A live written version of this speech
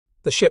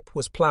The ship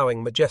was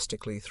ploughing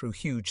majestically through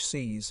huge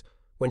seas.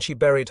 When she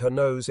buried her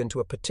nose into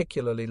a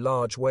particularly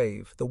large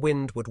wave, the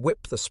wind would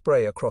whip the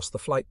spray across the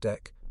flight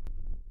deck.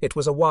 It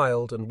was a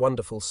wild and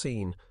wonderful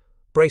scene.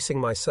 Bracing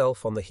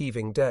myself on the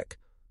heaving deck,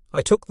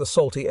 I took the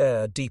salty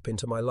air deep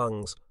into my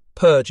lungs,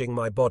 purging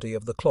my body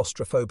of the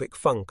claustrophobic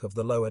funk of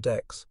the lower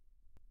decks.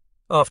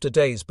 After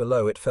days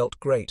below, it felt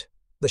great.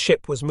 The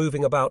ship was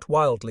moving about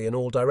wildly in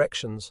all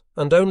directions,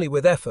 and only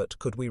with effort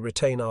could we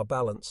retain our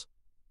balance.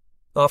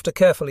 After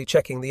carefully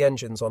checking the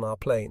engines on our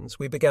planes,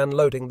 we began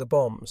loading the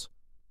bombs.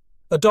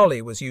 A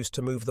dolly was used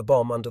to move the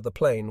bomb under the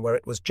plane, where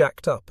it was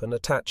jacked up and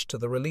attached to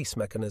the release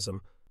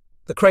mechanism.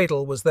 The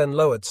cradle was then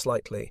lowered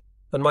slightly,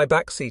 and my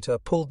backseater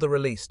pulled the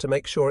release to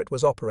make sure it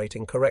was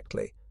operating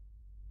correctly.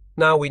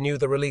 Now we knew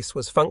the release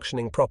was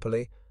functioning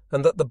properly,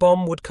 and that the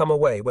bomb would come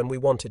away when we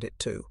wanted it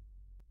to.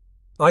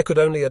 I could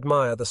only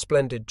admire the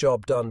splendid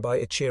job done by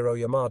Ichiro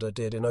Yamada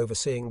did in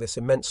overseeing this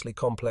immensely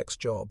complex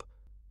job.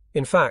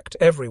 In fact,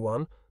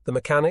 everyone, the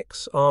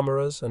mechanics,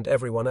 armourers, and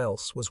everyone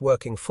else, was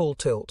working full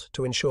tilt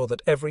to ensure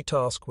that every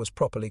task was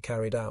properly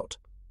carried out.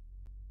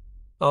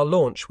 Our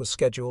launch was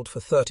scheduled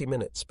for 30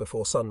 minutes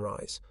before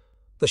sunrise.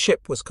 The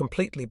ship was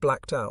completely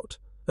blacked out,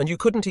 and you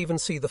couldn't even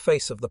see the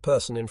face of the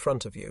person in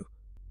front of you.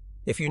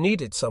 If you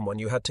needed someone,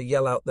 you had to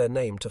yell out their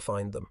name to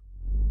find them.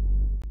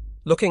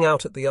 Looking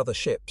out at the other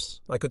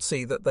ships, I could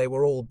see that they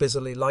were all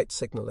busily light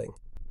signalling.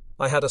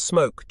 I had a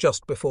smoke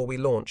just before we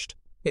launched.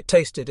 It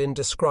tasted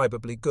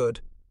indescribably good,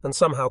 and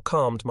somehow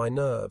calmed my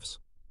nerves.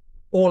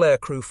 All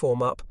aircrew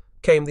form up,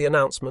 came the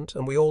announcement,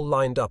 and we all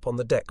lined up on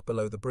the deck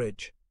below the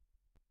bridge.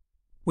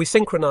 We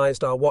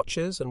synchronized our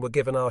watches and were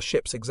given our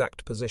ship's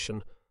exact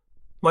position.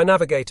 My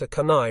navigator,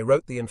 Kanai,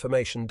 wrote the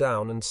information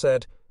down and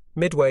said,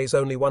 "Midway's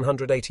only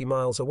 180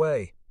 miles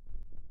away."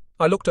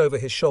 I looked over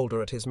his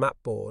shoulder at his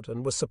mapboard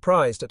and was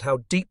surprised at how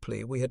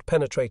deeply we had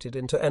penetrated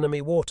into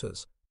enemy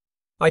waters.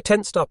 I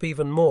tensed up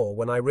even more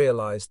when I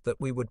realized that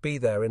we would be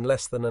there in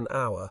less than an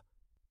hour.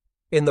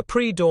 In the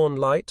pre-dawn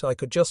light, I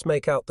could just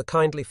make out the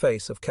kindly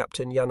face of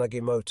Captain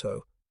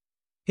Yanagimoto.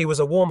 He was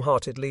a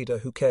warm-hearted leader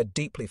who cared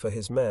deeply for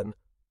his men.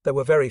 There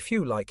were very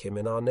few like him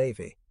in our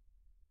navy.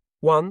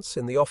 Once,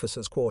 in the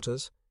officers'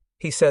 quarters,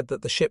 he said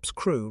that the ship's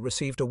crew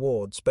received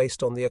awards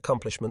based on the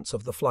accomplishments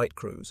of the flight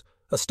crews,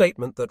 a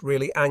statement that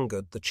really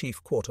angered the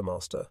chief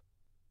quartermaster.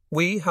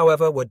 We,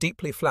 however, were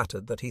deeply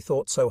flattered that he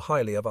thought so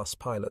highly of us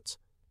pilots.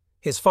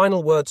 His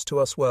final words to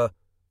us were,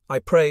 "I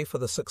pray for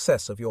the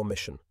success of your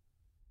mission."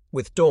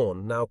 With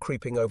dawn now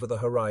creeping over the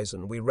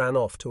horizon, we ran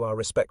off to our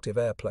respective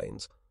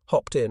airplanes,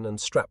 hopped in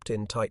and strapped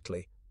in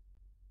tightly.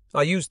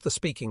 I used the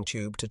speaking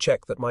tube to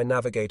check that my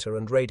navigator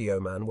and radio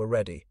man were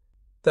ready.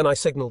 Then I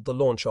signaled the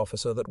launch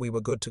officer that we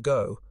were good to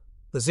go.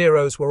 The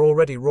Zeros were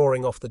already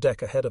roaring off the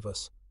deck ahead of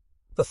us.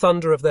 The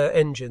thunder of their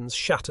engines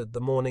shattered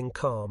the morning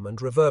calm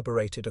and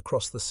reverberated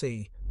across the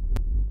sea.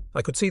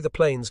 I could see the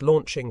planes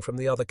launching from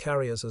the other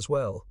carriers as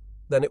well.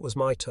 Then it was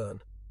my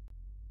turn.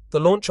 The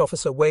launch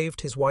officer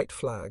waved his white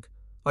flag.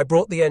 I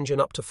brought the engine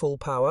up to full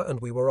power and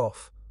we were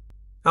off.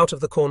 Out of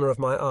the corner of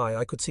my eye,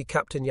 I could see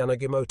Captain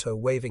Yanagimoto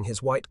waving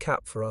his white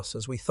cap for us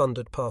as we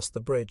thundered past the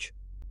bridge.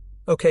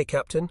 "Okay,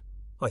 Captain,"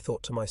 I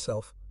thought to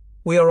myself.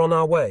 "We are on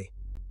our way."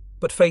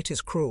 But fate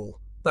is cruel.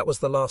 That was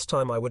the last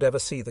time I would ever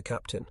see the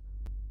captain.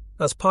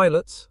 As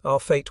pilots, our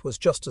fate was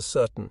just as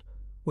certain.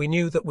 We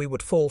knew that we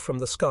would fall from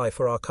the sky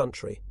for our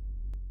country.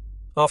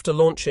 After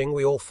launching,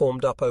 we all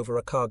formed up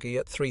over Akagi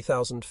at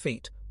 3,000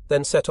 feet,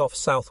 then set off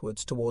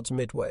southwards towards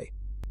Midway.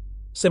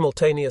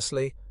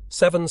 Simultaneously,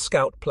 7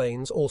 scout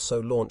planes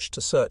also launched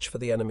to search for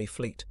the enemy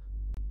fleet.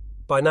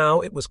 By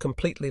now it was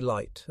completely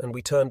light, and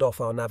we turned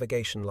off our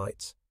navigation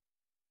lights.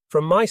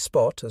 From my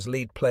spot as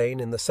lead plane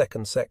in the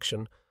second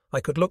section,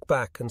 I could look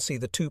back and see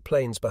the 2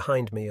 planes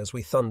behind me as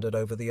we thundered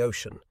over the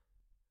ocean.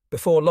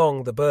 Before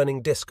long, the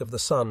burning disk of the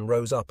sun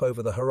rose up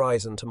over the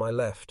horizon to my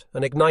left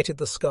and ignited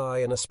the sky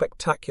in a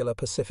spectacular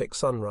Pacific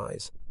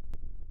sunrise.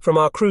 From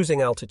our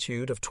cruising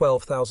altitude of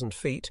 12,000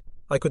 feet,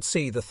 I could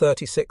see the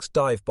 36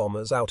 dive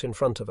bombers out in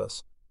front of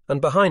us, and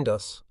behind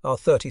us, our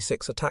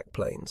 36 attack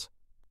planes.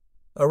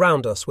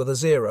 Around us were the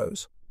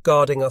Zeros,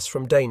 guarding us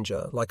from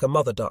danger like a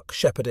mother duck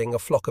shepherding a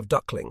flock of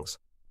ducklings.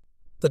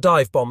 The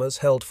dive bombers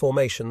held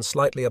formation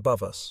slightly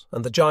above us,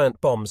 and the giant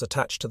bombs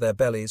attached to their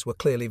bellies were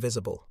clearly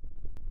visible.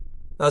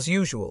 As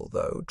usual,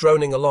 though,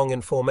 droning along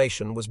in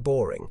formation was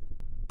boring.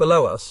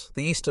 Below us,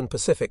 the eastern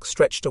Pacific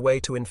stretched away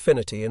to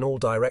infinity in all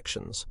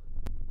directions.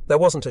 There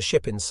wasn't a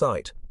ship in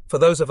sight. For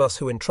those of us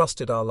who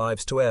entrusted our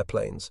lives to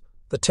airplanes,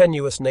 the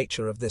tenuous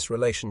nature of this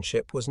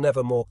relationship was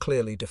never more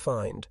clearly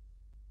defined.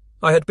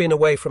 I had been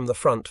away from the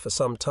front for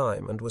some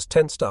time and was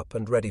tensed up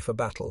and ready for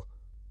battle.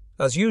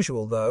 As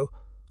usual, though,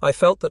 I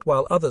felt that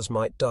while others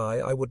might die,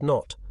 I would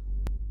not.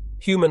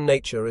 Human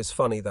nature is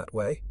funny that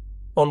way.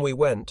 On we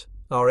went,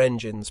 our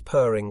engines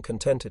purring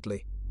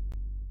contentedly.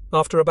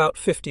 After about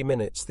 50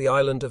 minutes, the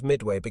island of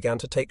Midway began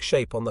to take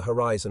shape on the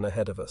horizon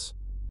ahead of us.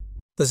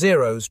 The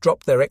Zeros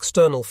dropped their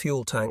external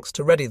fuel tanks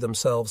to ready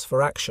themselves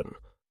for action.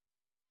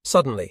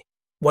 Suddenly,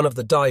 one of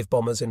the dive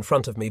bombers in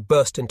front of me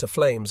burst into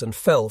flames and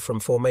fell from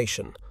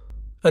formation.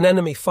 An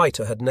enemy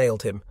fighter had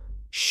nailed him.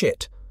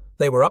 Shit.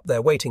 They were up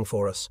there waiting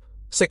for us.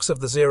 6 of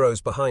the Zeros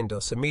behind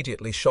us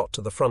immediately shot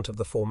to the front of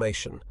the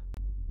formation.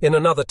 In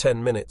another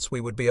 10 minutes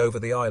we would be over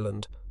the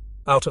island.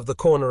 Out of the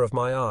corner of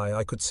my eye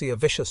I could see a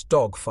vicious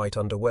dog fight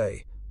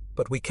underway,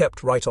 but we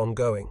kept right on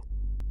going.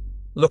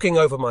 Looking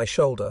over my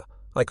shoulder,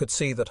 I could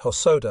see that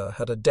Hosoda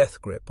had a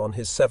death grip on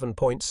his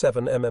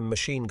 7.7mm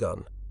machine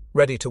gun,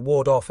 ready to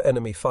ward off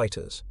enemy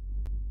fighters.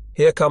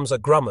 "Here comes a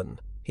Grumman,"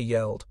 he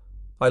yelled.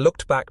 I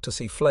looked back to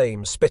see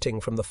flame spitting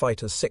from the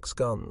fighter's 6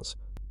 guns.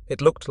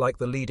 It looked like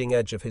the leading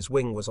edge of his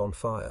wing was on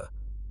fire.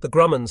 The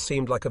Grumman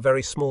seemed like a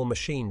very small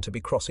machine to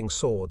be crossing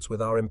swords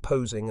with our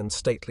imposing and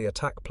stately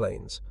attack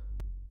planes.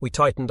 We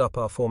tightened up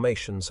our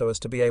formation so as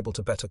to be able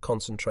to better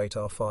concentrate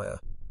our fire.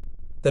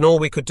 Then all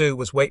we could do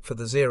was wait for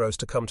the Zeros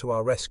to come to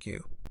our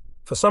rescue.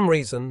 For some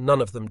reason,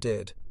 none of them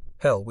did.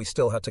 Hell, we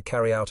still had to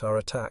carry out our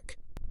attack.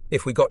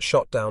 If we got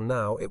shot down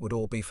now, it would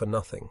all be for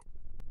nothing.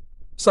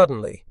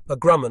 Suddenly, a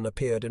Grumman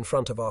appeared in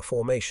front of our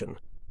formation.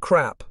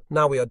 Crap,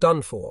 now we are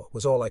done for,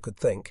 was all I could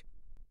think.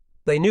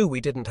 They knew we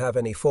didn't have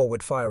any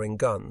forward-firing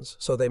guns,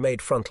 so they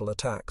made frontal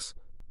attacks.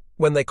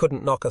 When they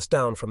couldn't knock us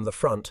down from the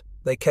front,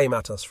 they came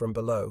at us from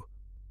below.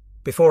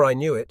 Before I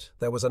knew it,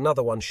 there was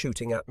another one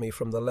shooting at me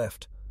from the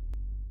left.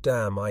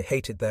 Damn, I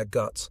hated their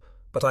guts,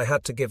 but I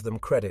had to give them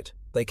credit.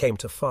 They came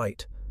to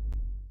fight.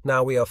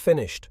 Now we are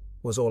finished,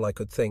 was all I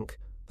could think.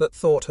 That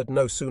thought had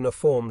no sooner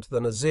formed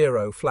than a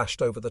Zero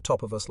flashed over the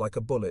top of us like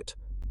a bullet.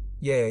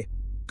 Yea,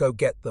 go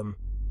get them.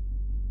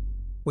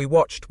 We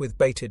watched with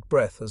bated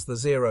breath as the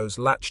Zeros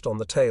latched on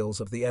the tails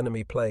of the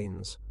enemy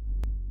planes.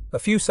 A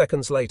few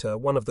seconds later,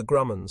 one of the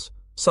Grummans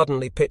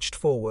suddenly pitched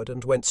forward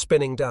and went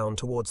spinning down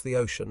towards the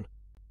ocean.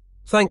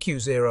 "Thank you,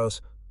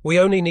 Zeros. We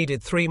only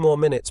needed 3 more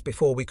minutes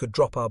before we could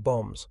drop our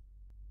bombs."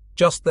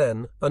 Just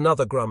then,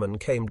 another Grumman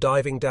came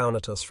diving down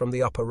at us from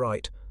the upper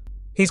right.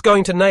 "He's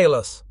going to nail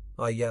us,"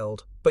 I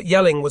yelled, but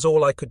yelling was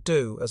all I could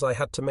do as I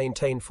had to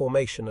maintain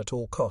formation at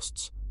all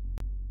costs.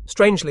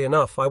 Strangely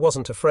enough, I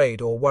wasn't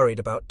afraid or worried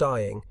about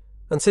dying,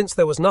 and since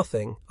there was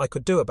nothing I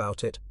could do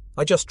about it,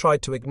 I just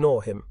tried to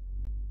ignore him.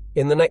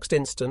 In the next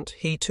instant,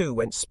 he too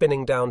went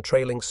spinning down,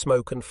 trailing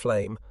smoke and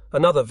flame,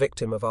 another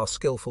victim of our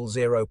skillful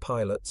Zero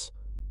pilots.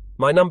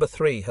 My number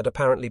 3 had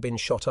apparently been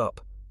shot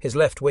up. His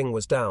left wing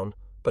was down,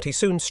 but he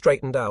soon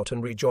straightened out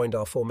and rejoined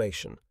our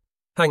formation.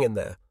 Hang in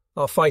there.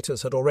 Our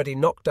fighters had already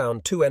knocked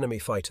down 2 enemy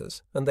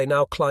fighters, and they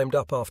now climbed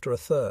up after a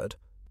third.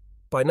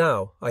 By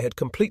now, I had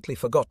completely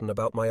forgotten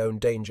about my own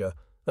danger,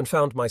 and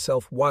found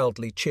myself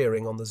wildly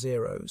cheering on the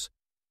Zeros.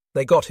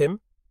 "They got him.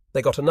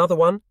 They got another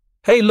one.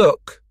 Hey,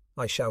 look!"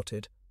 I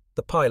shouted.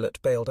 The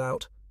pilot bailed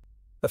out.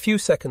 A few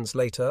seconds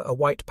later, a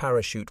white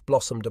parachute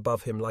blossomed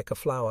above him like a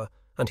flower,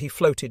 and he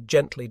floated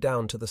gently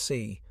down to the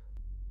sea.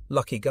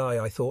 Lucky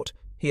guy, I thought.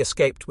 He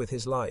escaped with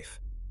his life.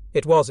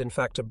 It was, in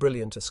fact, a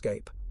brilliant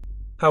escape.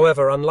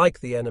 However, unlike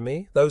the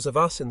enemy, those of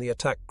us in the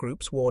attack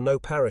groups wore no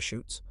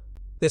parachutes.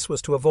 This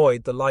was to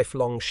avoid the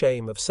lifelong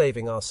shame of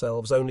saving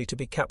ourselves only to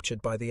be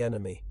captured by the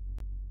enemy.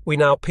 We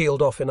now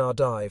peeled off in our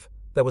dive.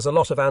 There was a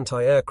lot of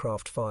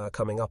anti-aircraft fire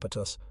coming up at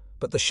us,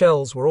 but the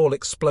shells were all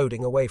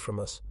exploding away from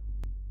us.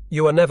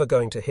 "You are never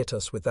going to hit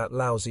us with that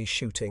lousy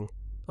shooting,"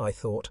 I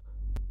thought.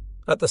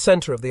 At the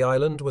centre of the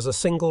island was a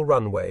single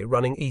runway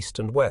running east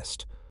and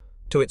west.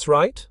 To its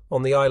right,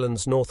 on the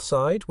island's north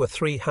side, were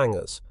 3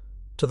 hangars.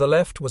 To the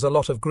left was a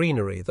lot of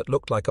greenery that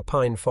looked like a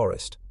pine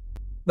forest.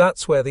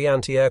 That's where the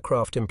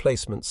anti-aircraft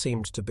emplacement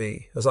seemed to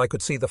be, as I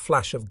could see the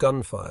flash of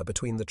gunfire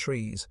between the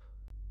trees.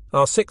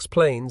 Our 6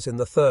 planes in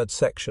the 3rd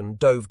section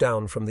dove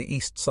down from the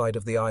east side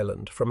of the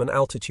island from an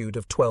altitude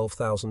of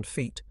 12,000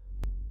 feet.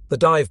 The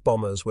dive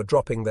bombers were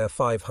dropping their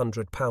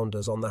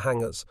 500-pounders on the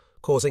hangars,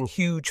 causing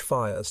huge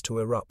fires to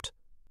erupt.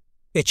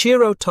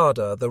 Ichiro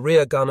Tada, the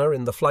rear gunner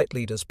in the flight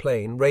leader's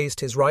plane, raised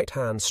his right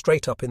hand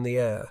straight up in the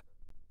air.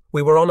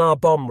 We were on our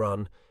bomb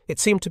run. It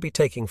seemed to be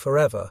taking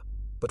forever,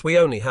 but we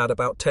only had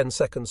about 10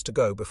 seconds to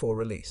go before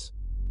release.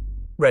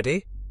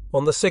 "Ready?"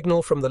 On the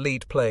signal from the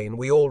lead plane,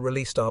 we all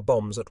released our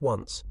bombs at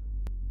once.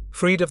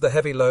 Freed of the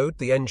heavy load,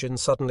 the engine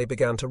suddenly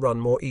began to run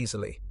more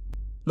easily.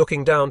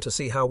 Looking down to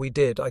see how we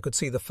did, I could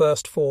see the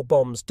first 4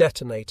 bombs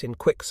detonate in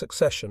quick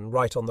succession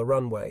right on the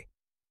runway.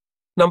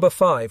 Number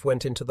 5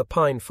 went into the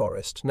pine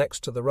forest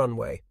next to the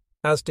runway,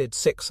 as did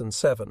 6 and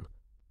 7.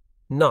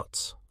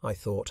 Nuts, I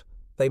thought.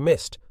 They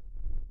missed.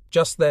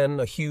 Just then,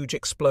 a huge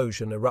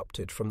explosion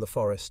erupted from the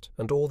forest,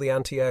 and all the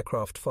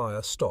anti-aircraft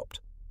fire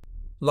stopped.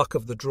 Luck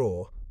of the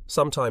draw.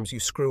 Sometimes you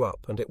screw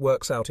up, and it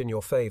works out in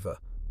your favour.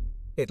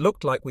 It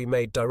looked like we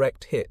made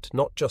direct hit,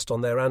 not just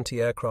on their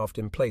anti-aircraft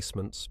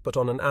emplacements, but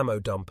on an ammo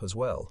dump as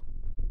well.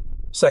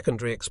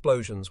 Secondary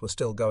explosions were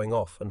still going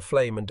off, and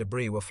flame and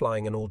debris were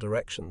flying in all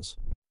directions.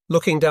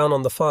 Looking down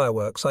on the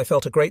fireworks, I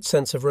felt a great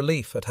sense of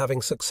relief at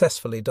having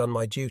successfully done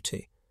my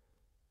duty.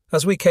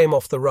 As we came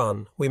off the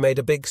run, we made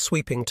a big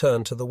sweeping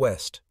turn to the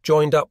west,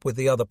 joined up with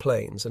the other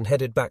planes, and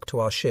headed back to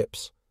our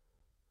ships.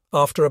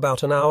 After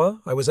about an hour,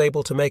 I was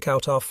able to make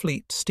out our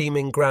fleet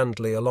steaming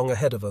grandly along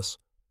ahead of us.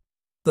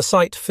 The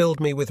sight filled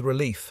me with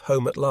relief,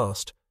 home at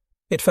last.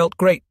 It felt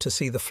great to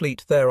see the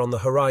fleet there on the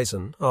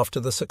horizon after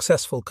the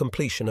successful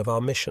completion of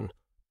our mission.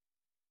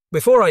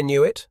 Before I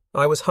knew it,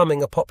 I was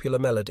humming a popular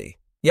melody.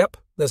 Yep,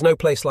 there's no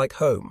place like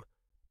home.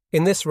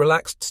 In this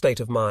relaxed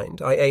state of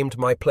mind, I aimed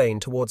my plane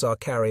towards our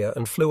carrier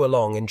and flew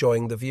along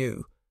enjoying the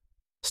view.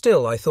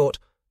 Still, I thought,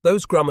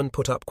 those Grumman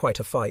put up quite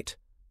a fight.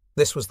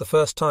 This was the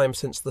first time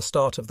since the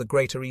start of the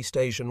Greater East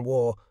Asian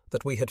War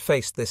that we had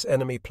faced this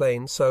enemy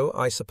plane, so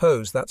I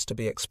suppose that's to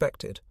be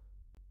expected.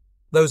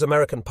 Those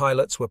American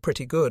pilots were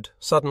pretty good.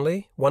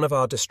 Suddenly, one of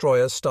our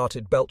destroyers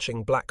started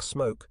belching black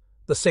smoke,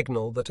 the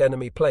signal that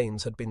enemy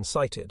planes had been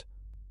sighted.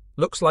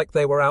 Looks like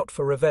they were out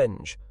for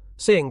revenge.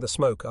 Seeing the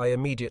smoke, I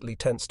immediately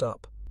tensed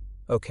up.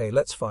 Okay,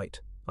 let's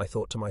fight, I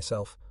thought to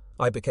myself.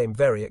 I became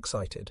very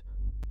excited.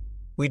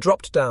 We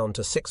dropped down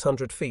to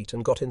 600 feet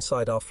and got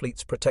inside our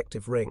fleet's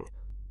protective ring.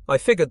 I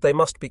figured they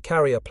must be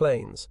carrier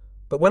planes,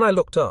 but when I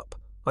looked up,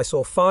 I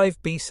saw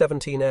 5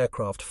 B-17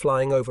 aircraft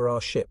flying over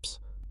our ships.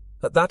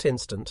 At that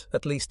instant,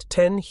 at least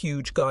 10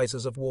 huge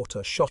geysers of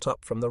water shot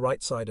up from the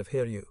right side of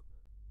Hiryu.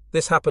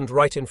 This happened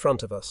right in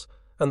front of us,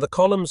 and the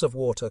columns of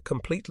water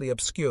completely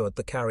obscured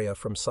the carrier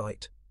from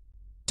sight.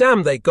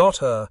 "Damn, they got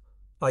her!"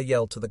 I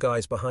yelled to the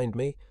guys behind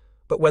me,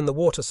 but when the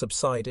water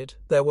subsided,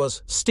 there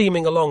was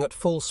steaming along at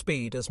full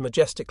speed as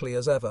majestically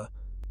as ever.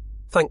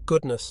 Thank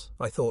goodness,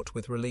 I thought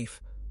with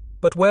relief.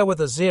 But where were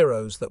the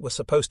Zeros that were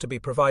supposed to be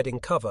providing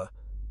cover?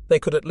 They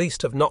could at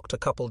least have knocked a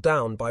couple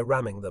down by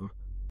ramming them.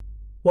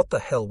 What the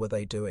hell were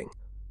they doing?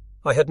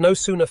 I had no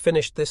sooner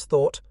finished this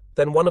thought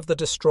than one of the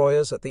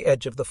destroyers at the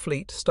edge of the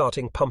fleet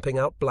started pumping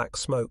out black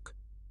smoke.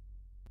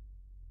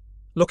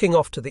 Looking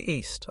off to the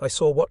east, I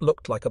saw what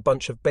looked like a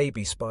bunch of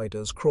baby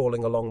spiders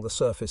crawling along the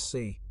surface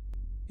sea.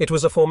 It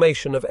was a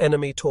formation of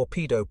enemy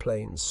torpedo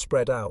planes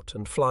spread out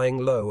and flying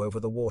low over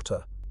the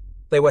water.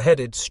 They were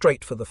headed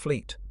straight for the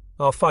fleet.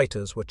 Our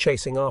fighters were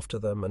chasing after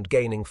them and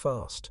gaining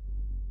fast.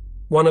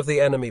 One of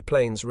the enemy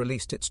planes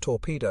released its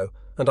torpedo,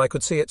 and I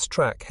could see its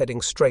track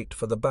heading straight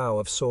for the bow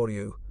of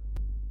Soryu.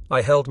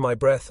 I held my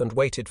breath and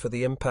waited for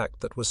the impact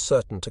that was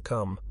certain to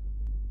come.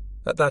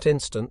 At that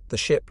instant, the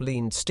ship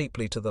leaned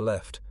steeply to the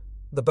left.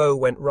 The bow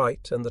went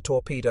right, and the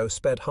torpedo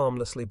sped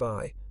harmlessly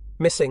by,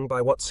 missing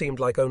by what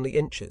seemed like only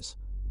inches.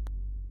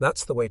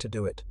 That's the way to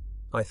do it,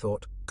 I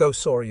thought. Go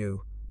Soryu.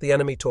 The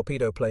enemy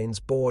torpedo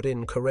planes bored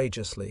in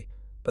courageously,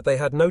 but they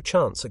had no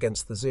chance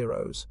against the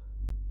Zeros.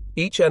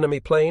 Each enemy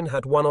plane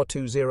had 1 or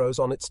 2 Zeros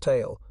on its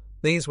tail.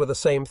 These were the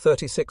same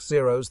 36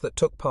 Zeros that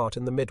took part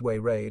in the Midway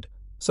raid,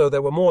 so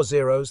there were more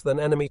Zeros than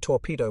enemy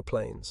torpedo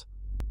planes.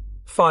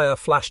 Fire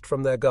flashed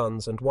from their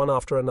guns, and one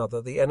after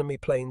another the enemy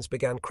planes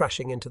began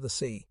crashing into the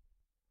sea.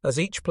 As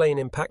each plane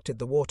impacted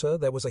the water,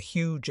 there was a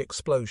huge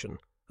explosion,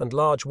 and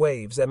large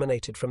waves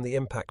emanated from the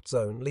impact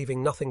zone,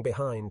 leaving nothing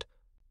behind.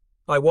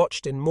 I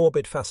watched in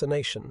morbid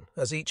fascination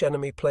as each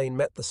enemy plane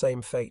met the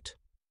same fate.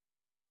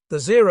 The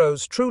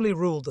Zeros truly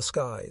ruled the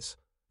skies.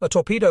 A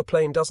torpedo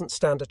plane doesn't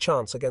stand a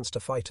chance against a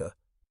fighter.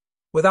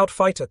 Without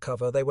fighter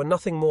cover, they were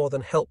nothing more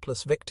than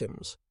helpless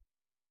victims.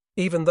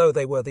 Even though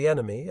they were the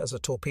enemy, as a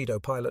torpedo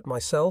pilot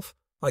myself,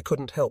 I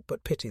couldn't help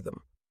but pity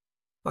them.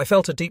 I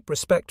felt a deep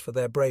respect for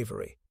their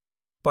bravery.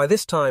 By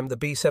this time, the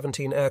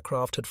B-17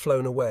 aircraft had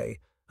flown away,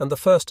 and the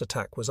first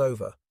attack was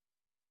over.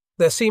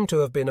 There seemed to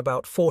have been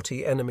about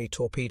 40 enemy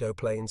torpedo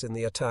planes in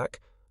the attack,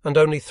 and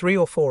only 3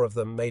 or 4 of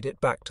them made it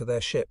back to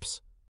their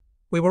ships.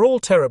 We were all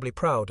terribly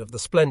proud of the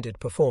splendid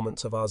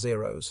performance of our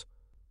Zeros.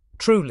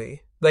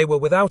 Truly, they were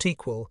without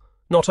equal.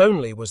 Not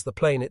only was the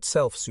plane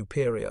itself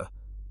superior,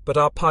 but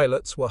our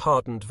pilots were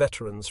hardened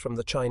veterans from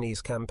the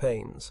Chinese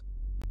campaigns.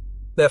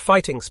 Their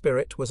fighting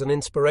spirit was an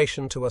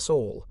inspiration to us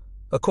all.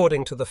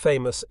 According to the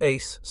famous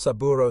ace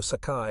Saburo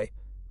Sakai,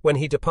 when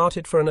he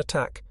departed for an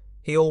attack,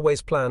 he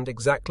always planned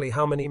exactly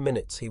how many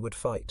minutes he would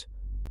fight.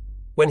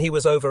 When he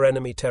was over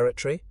enemy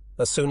territory,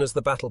 as soon as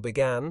the battle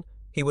began,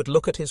 he would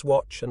look at his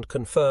watch and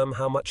confirm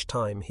how much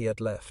time he had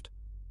left.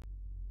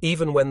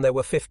 Even when there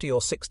were 50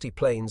 or 60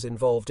 planes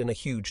involved in a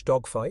huge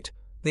dogfight,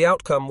 the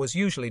outcome was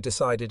usually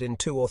decided in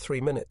 2 or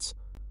 3 minutes.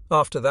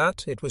 After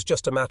that, it was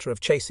just a matter of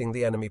chasing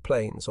the enemy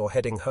planes or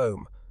heading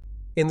home.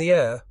 In the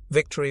air,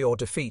 victory or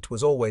defeat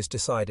was always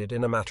decided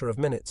in a matter of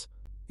minutes.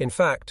 In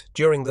fact,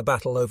 during the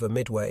battle over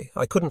Midway,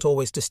 I couldn't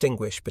always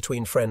distinguish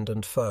between friend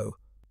and foe.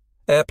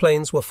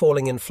 Airplanes were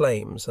falling in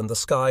flames, and the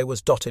sky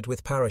was dotted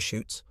with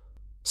parachutes.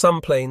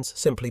 Some planes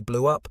simply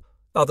blew up,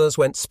 others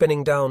went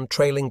spinning down,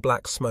 trailing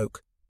black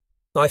smoke.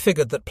 I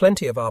figured that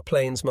plenty of our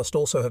planes must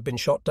also have been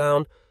shot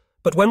down,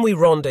 but when we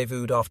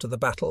rendezvoused after the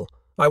battle,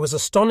 I was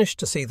astonished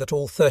to see that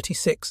all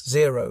 36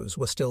 Zeros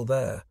were still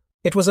there.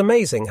 It was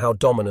amazing how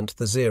dominant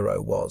the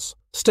Zero was.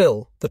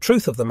 Still, the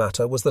truth of the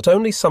matter was that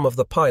only some of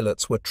the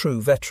pilots were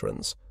true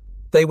veterans.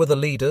 They were the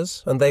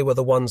leaders, and they were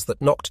the ones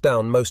that knocked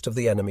down most of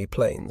the enemy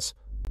planes.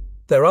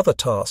 Their other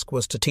task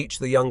was to teach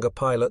the younger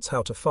pilots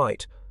how to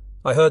fight.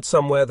 I heard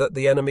somewhere that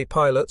the enemy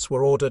pilots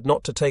were ordered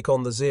not to take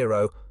on the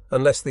Zero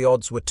unless the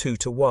odds were 2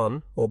 to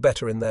 1, or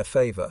better in their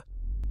favour.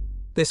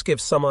 This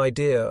gives some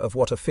idea of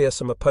what a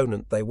fearsome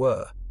opponent they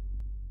were.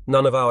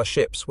 None of our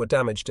ships were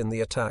damaged in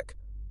the attack.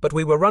 but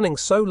we were running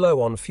so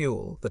low on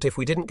fuel that if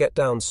we didn't get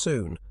down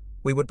soon,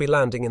 we would be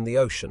landing in the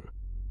ocean.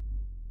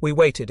 We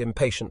waited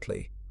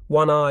impatiently,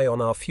 one eye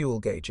on our fuel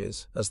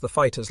gauges, as the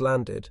fighters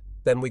landed,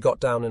 then we got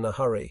down in a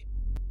hurry.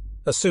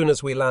 As soon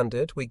as we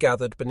landed, we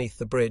gathered beneath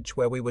the bridge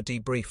where we were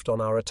debriefed on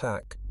our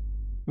attack.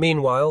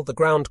 Meanwhile, the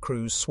ground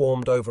crews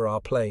swarmed over our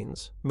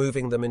planes,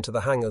 moving them into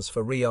the hangars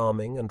for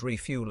rearming and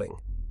refueling.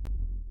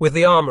 With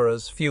the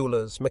armourers,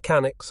 fuelers,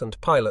 mechanics and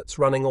pilots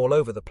running all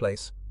over the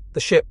place, the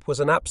ship was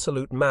an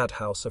absolute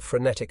madhouse of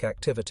frenetic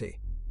activity.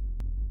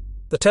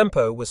 The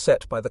tempo was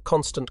set by the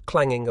constant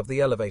clanging of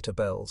the elevator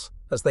bells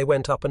as they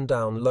went up and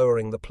down,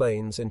 lowering the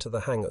planes into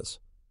the hangars.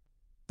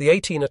 The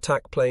 18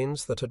 attack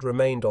planes that had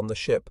remained on the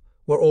ship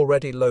were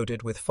already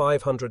loaded with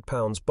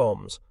 500-pound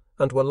bombs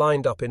and were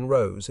lined up in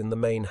rows in the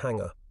main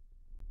hangar.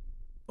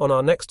 On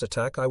our next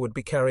attack, I would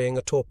be carrying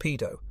a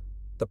torpedo.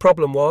 The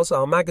problem was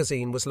our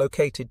magazine was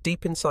located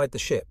deep inside the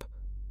ship,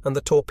 and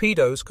the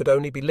torpedoes could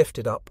only be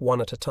lifted up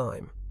one at a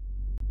time.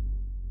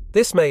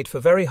 This made for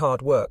very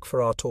hard work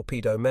for our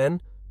torpedo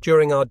men.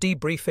 During our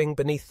debriefing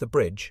beneath the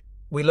bridge,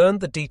 we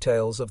learned the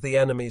details of the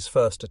enemy's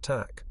first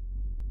attack.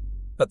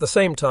 At the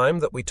same time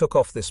that we took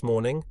off this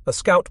morning, a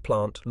scout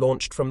plant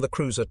launched from the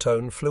cruiser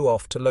Tone flew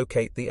off to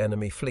locate the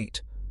enemy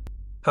fleet.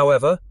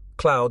 However,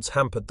 clouds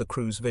hampered the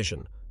crew's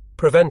vision,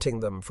 preventing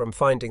them from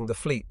finding the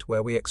fleet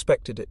where we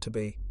expected it to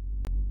be.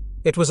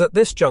 It was at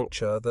this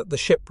juncture that the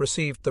ship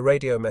received the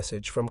radio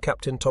message from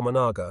Captain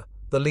Tomonaga,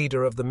 the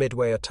leader of the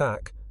Midway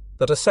attack,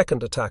 that a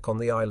second attack on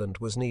the island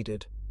was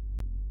needed.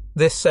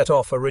 This set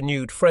off a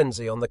renewed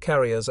frenzy on the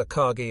carriers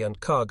Akagi and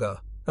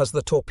Kaga, as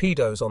the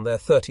torpedoes on their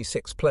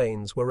 36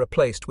 planes were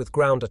replaced with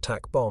ground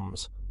attack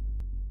bombs.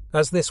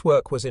 As this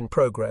work was in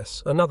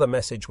progress, another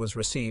message was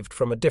received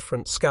from a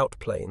different scout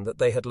plane that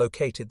they had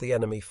located the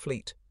enemy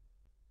fleet.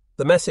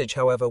 The message,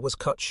 however, was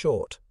cut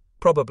short,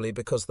 probably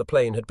because the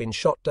plane had been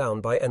shot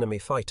down by enemy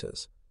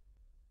fighters.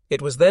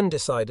 It was then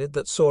decided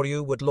that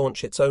Soryu would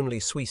launch its only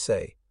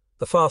Suisei,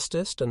 the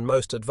fastest and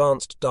most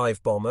advanced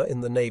dive bomber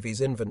in the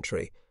Navy's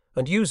inventory,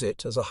 and use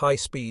it as a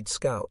high-speed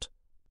scout.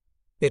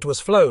 It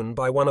was flown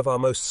by one of our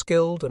most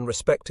skilled and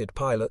respected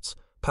pilots,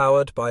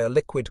 powered by a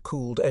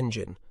liquid-cooled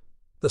engine.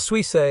 The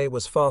Suisei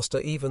was faster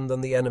even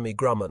than the enemy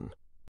Grumman.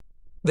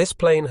 This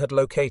plane had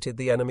located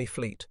the enemy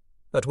fleet,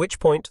 at which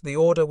point the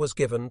order was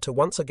given to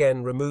once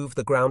again remove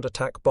the ground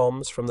attack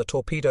bombs from the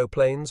torpedo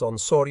planes on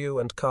Soryu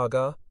and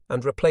Kaga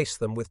and replace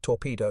them with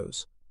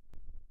torpedoes.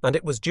 And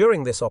it was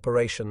during this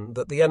operation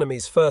that the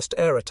enemy's first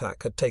air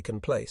attack had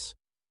taken place.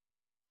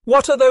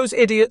 "What are those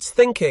idiots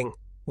thinking?"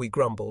 we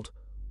grumbled.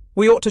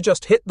 "We ought to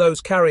just hit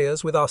those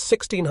carriers with our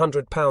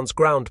 1,600-pound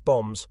ground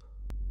bombs.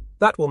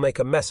 That will make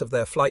a mess of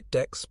their flight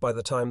decks by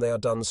the time they are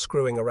done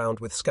screwing around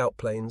with scout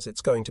planes.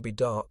 It's going to be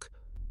dark."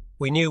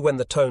 We knew when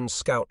the Tone's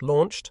scout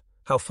launched,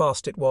 how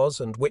fast it was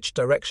and which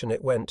direction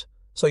it went,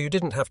 so you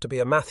didn't have to be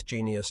a math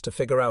genius to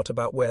figure out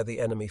about where the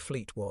enemy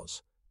fleet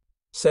was.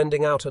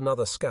 Sending out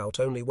another scout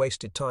only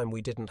wasted time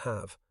we didn't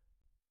have.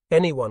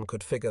 Anyone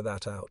could figure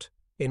that out.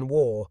 In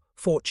war,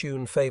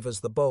 fortune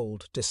favours the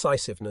bold,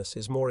 decisiveness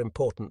is more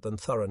important than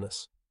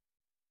thoroughness.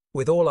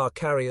 With all our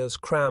carriers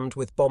crammed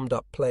with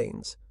bombed-up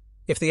planes,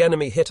 if the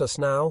enemy hit us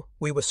now,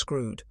 we were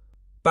screwed.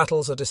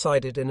 Battles are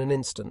decided in an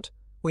instant.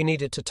 We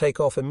needed to take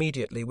off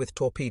immediately with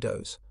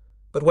torpedoes.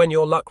 But when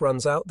your luck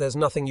runs out, there's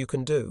nothing you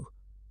can do.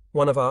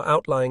 One of our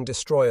outlying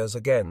destroyers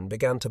again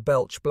began to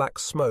belch black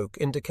smoke,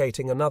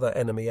 indicating another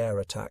enemy air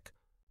attack.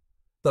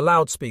 The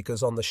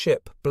loudspeakers on the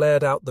ship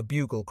blared out the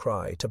bugle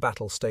cry to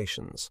battle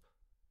stations.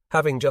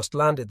 Having just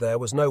landed there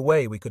was no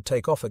way we could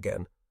take off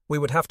again. We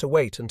would have to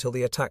wait until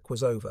the attack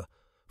was over.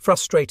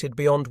 Frustrated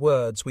beyond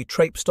words, we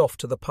traipsed off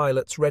to the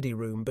pilot's ready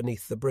room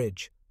beneath the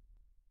bridge.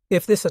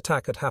 If this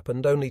attack had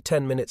happened only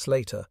 10 minutes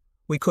later,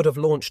 we could have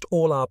launched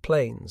all our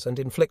planes and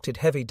inflicted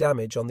heavy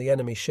damage on the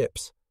enemy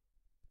ships.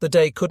 The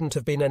day couldn't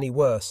have been any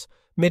worse.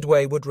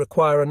 Midway would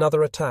require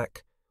another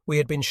attack. We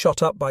had been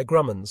shot up by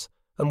Grummans,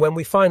 and when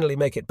we finally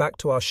make it back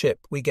to our ship,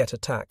 we get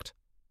attacked.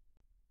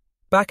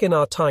 Back in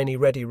our tiny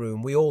ready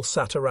room, we all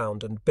sat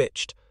around and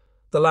bitched.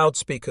 The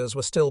loudspeakers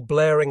were still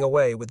blaring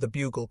away with the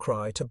bugle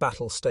cry to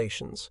battle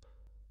stations.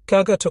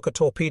 Kaga took a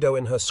torpedo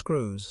in her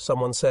screws.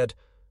 Someone said,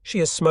 "She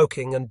is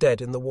smoking and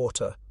dead in the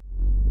water."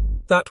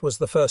 That was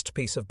the first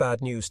piece of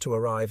bad news to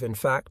arrive. In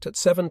fact, at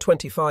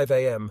 7:25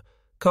 a.m.,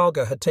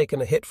 Kaga had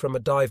taken a hit from a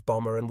dive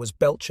bomber and was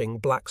belching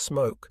black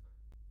smoke.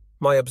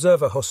 My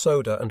observer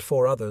Hosoda and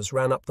 4 others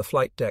ran up the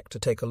flight deck to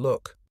take a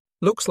look.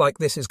 "Looks like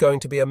this is going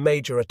to be a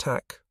major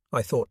attack,"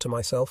 I thought to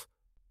myself.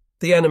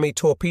 "The enemy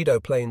torpedo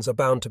planes are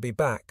bound to be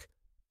back."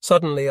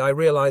 Suddenly I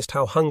realized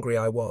how hungry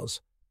I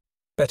was.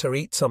 Better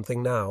eat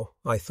something now,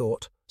 I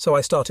thought, so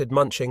I started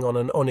munching on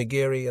an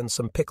onigiri and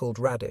some pickled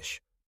radish.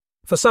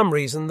 For some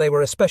reason they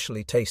were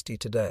especially tasty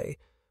today.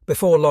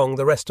 Before long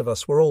the rest of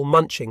us were all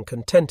munching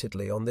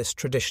contentedly on this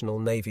traditional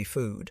Navy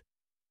food.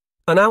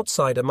 An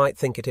outsider might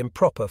think it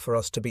improper for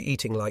us to be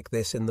eating like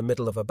this in the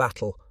middle of a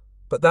battle,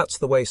 but that's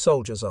the way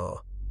soldiers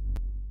are.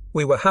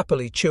 We were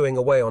happily chewing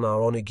away on our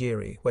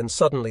onigiri when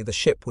suddenly the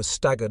ship was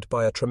staggered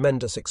by a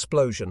tremendous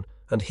explosion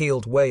and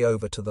heeled way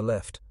over to the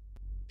left.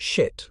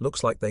 Shit,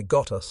 looks like they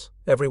got us.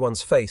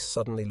 Everyone's face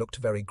suddenly looked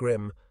very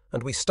grim,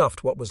 and we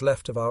stuffed what was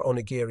left of our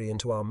onigiri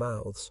into our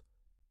mouths.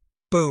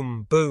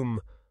 Boom,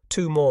 boom!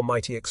 2 more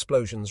mighty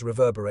explosions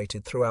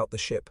reverberated throughout the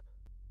ship.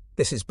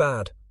 "This is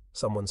bad,"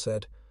 someone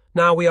said.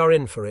 "Now we are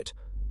in for it."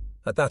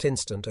 At that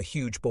instant, a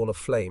huge ball of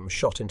flame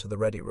shot into the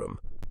ready room.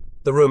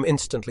 The room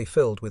instantly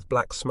filled with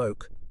black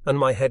smoke, and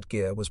my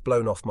headgear was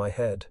blown off my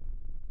head.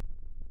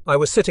 I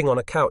was sitting on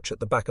a couch at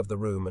the back of the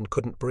room and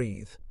couldn't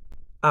breathe.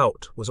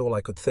 Out was all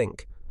I could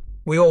think.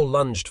 We all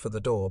lunged for the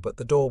door, but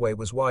the doorway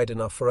was wide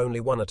enough for only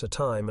one at a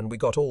time, and we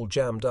got all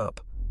jammed up.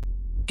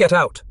 "Get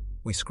out!"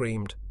 we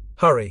screamed.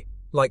 "Hurry!"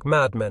 Like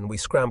madmen, we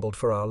scrambled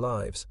for our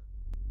lives.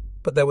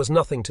 But there was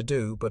nothing to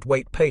do but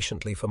wait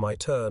patiently for my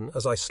turn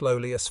as I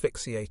slowly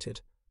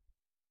asphyxiated.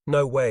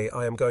 No way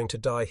I am going to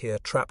die here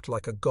trapped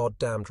like a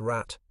goddamned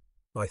rat,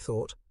 I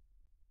thought.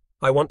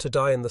 I want to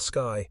die in the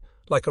sky.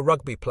 Like a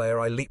rugby player,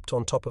 I leaped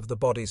on top of the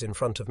bodies in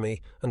front of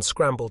me and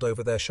scrambled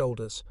over their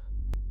shoulders.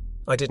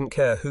 I didn't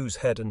care whose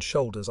head and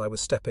shoulders I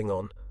was stepping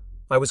on.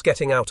 I was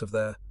getting out of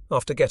there.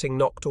 After getting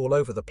knocked all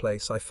over the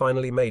place, I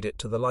finally made it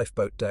to the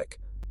lifeboat deck.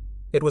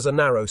 It was a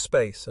narrow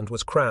space and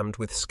was crammed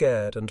with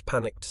scared and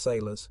panicked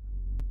sailors.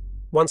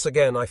 Once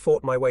again, I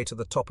fought my way to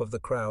the top of the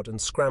crowd and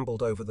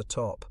scrambled over the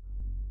top.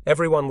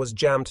 Everyone was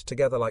jammed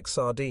together like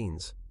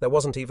sardines. There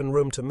wasn't even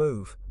room to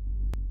move.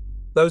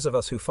 Those of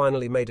us who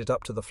finally made it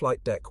up to the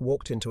flight deck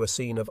walked into a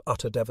scene of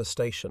utter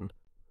devastation.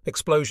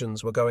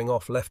 Explosions were going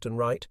off left and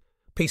right,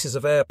 pieces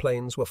of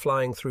airplanes were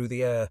flying through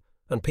the air,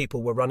 and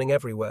people were running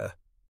everywhere.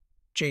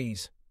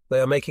 Geez, they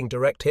are making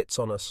direct hits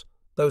on us.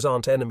 Those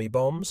aren't enemy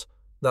bombs.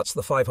 That's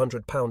the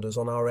 500-pounders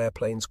on our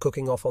airplanes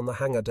cooking off on the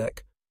hangar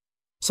deck.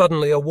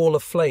 Suddenly a wall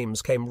of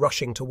flames came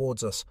rushing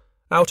towards us.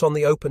 Out on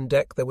the open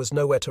deck there was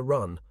nowhere to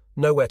run,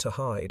 nowhere to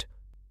hide.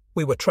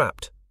 We were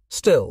trapped.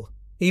 Still,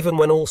 even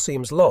when all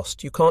seems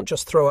lost, you can't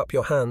just throw up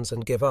your hands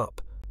and give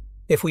up.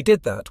 If we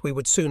did that, we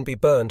would soon be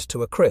burned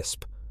to a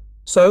crisp.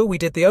 So we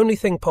did the only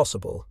thing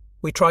possible.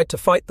 We tried to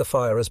fight the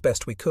fire as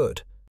best we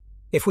could.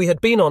 If we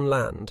had been on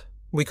land,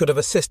 we could have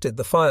assisted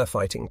the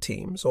firefighting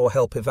teams or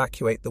help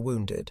evacuate the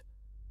wounded.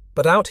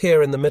 But out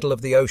here in the middle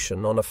of the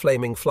ocean on a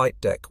flaming flight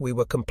deck, we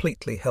were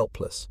completely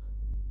helpless.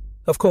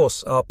 Of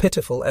course, our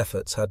pitiful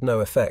efforts had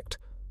no effect.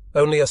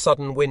 Only a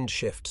sudden wind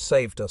shift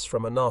saved us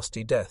from a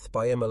nasty death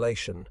by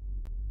immolation.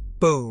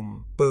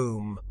 Boom,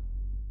 boom.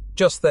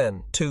 Just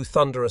then, 2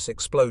 thunderous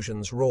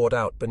explosions roared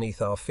out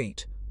beneath our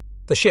feet.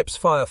 The ship's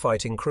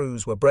firefighting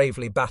crews were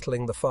bravely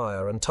battling the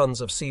fire, and tons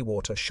of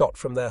seawater shot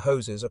from their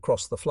hoses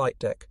across the flight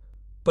deck.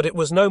 But it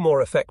was no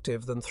more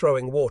effective than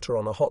throwing water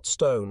on a hot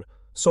stone.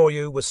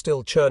 Soryu was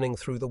still churning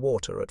through the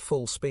water at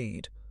full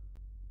speed.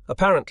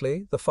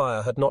 Apparently, the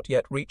fire had not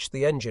yet reached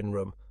the engine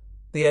room.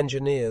 The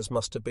engineers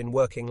must have been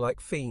working like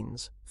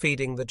fiends,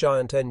 feeding the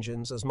giant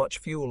engines as much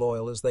fuel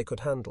oil as they could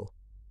handle.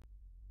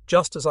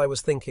 Just as I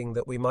was thinking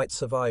that we might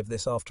survive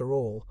this after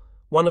all,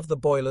 one of the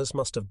boilers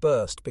must have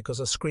burst because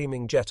a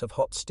screaming jet of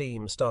hot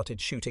steam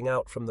started shooting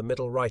out from the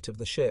middle right of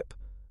the ship,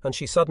 and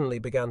she suddenly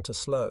began to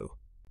slow.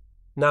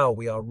 Now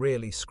we are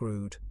really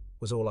screwed,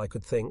 was all I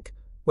could think.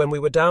 When we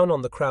were down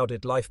on the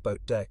crowded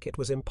lifeboat deck, it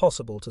was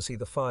impossible to see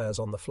the fires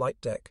on the flight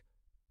deck.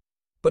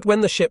 But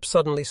when the ship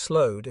suddenly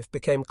slowed, it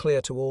became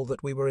clear to all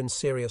that we were in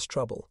serious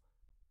trouble.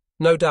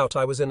 No doubt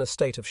I was in a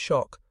state of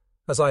shock,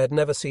 as I had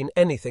never seen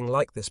anything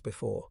like this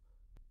before.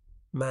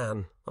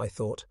 Man, I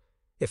thought,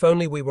 if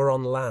only we were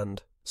on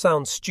land.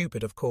 Sounds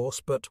stupid, of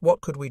course, but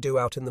what could we do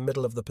out in the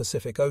middle of the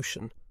Pacific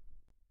Ocean?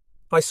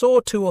 I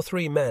saw 2 or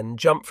 3 men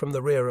jump from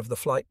the rear of the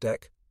flight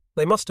deck.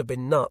 They must have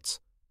been nuts.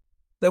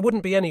 There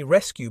wouldn't be any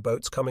rescue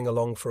boats coming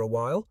along for a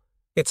while.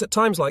 It's at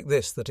times like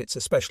this that it's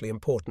especially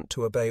important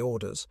to obey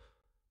orders.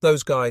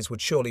 Those guys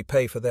would surely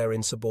pay for their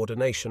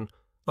insubordination.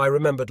 I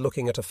remembered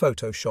looking at a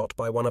photo shot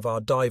by one of our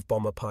dive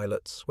bomber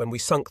pilots when we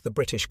sunk the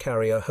British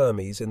carrier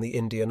Hermes in the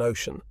Indian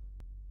Ocean.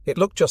 It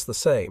looked just the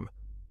same,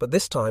 but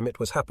this time it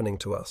was happening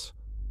to us.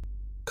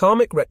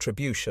 Karmic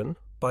retribution.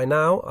 By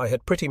now I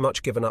had pretty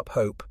much given up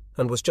hope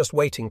and was just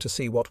waiting to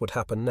see what would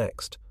happen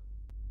next.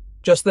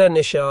 Just then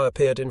Isha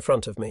appeared in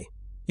front of me.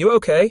 "You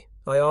okay?"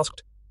 I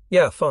asked.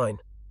 "Yeah, fine."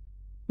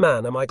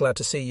 "Man, am I glad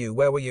to see you.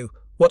 Where were you?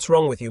 What's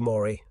wrong with you,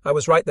 Mori? I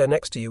was right there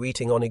next to you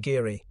eating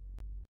onigiri."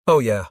 "Oh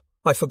yeah,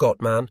 I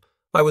forgot, man.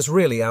 I was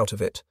really out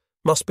of it.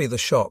 Must be the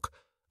shock.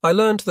 I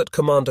learned that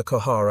Commander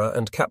Kohara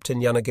and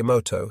Captain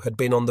Yanagimoto had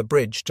been on the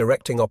bridge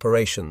directing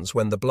operations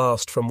when the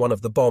blast from one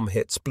of the bomb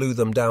hits blew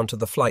them down to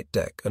the flight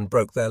deck and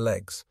broke their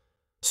legs.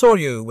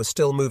 Soryu was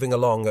still moving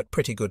along at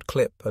pretty good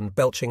clip and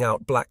belching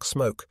out black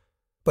smoke,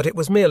 but it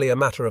was merely a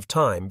matter of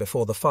time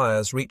before the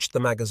fires reached the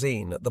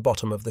magazine at the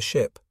bottom of the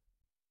ship.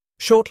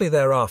 Shortly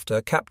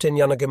thereafter, Captain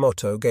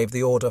Yanagimoto gave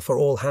the order for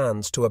all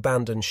hands to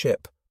abandon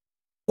ship.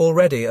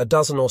 Already a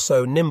dozen or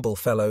so nimble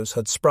fellows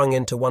had sprung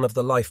into one of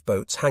the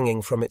lifeboats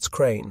hanging from its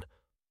crane.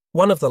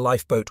 One of the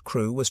lifeboat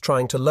crew was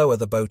trying to lower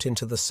the boat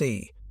into the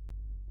sea.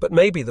 But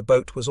maybe the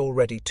boat was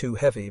already too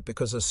heavy,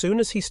 because as soon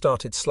as he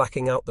started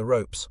slacking out the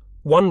ropes,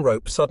 one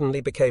rope suddenly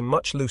became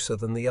much looser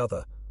than the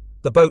other.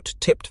 The boat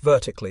tipped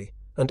vertically,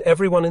 and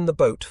everyone in the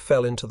boat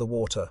fell into the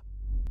water.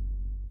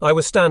 I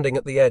was standing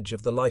at the edge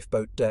of the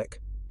lifeboat deck,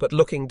 but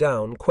looking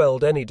down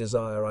quelled any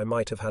desire I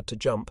might have had to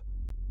jump.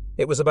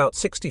 It was about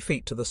 60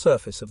 feet to the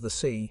surface of the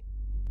sea.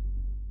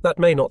 That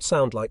may not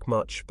sound like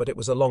much, but it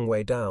was a long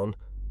way down.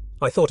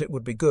 I thought it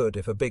would be good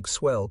if a big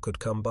swell could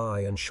come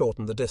by and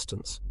shorten the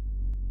distance.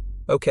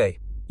 "Okay,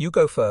 you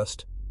go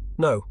first."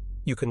 "No,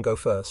 you can go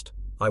first.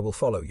 I will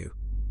follow you."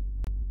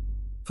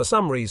 For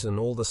some reason,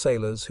 all the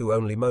sailors who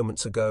only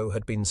moments ago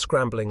had been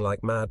scrambling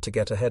like mad to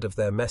get ahead of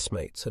their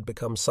messmates had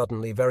become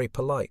suddenly very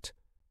polite.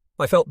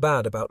 I felt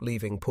bad about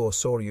leaving poor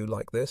Soryu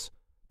like this,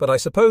 but I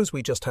suppose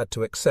we just had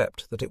to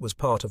accept that it was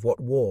part of what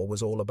war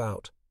was all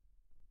about.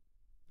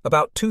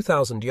 About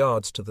 2,000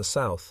 yards to the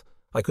south,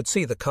 I could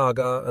see the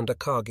Kaga and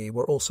Akagi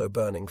were also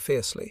burning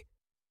fiercely.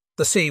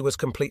 The sea was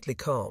completely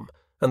calm,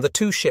 and the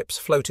two ships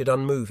floated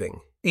unmoving,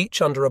 each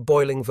under a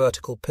boiling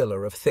vertical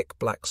pillar of thick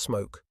black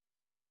smoke.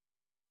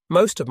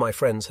 Most of my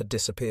friends had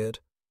disappeared.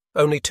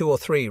 Only 2 or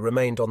 3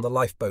 remained on the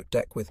lifeboat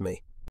deck with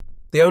me.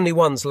 The only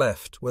ones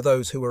left were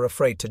those who were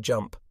afraid to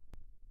jump.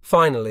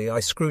 Finally,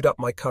 I screwed up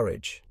my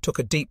courage, took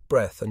a deep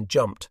breath and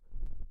jumped.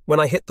 When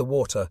I hit the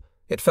water,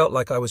 it felt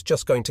like I was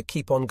just going to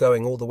keep on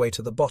going all the way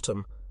to the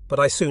bottom, but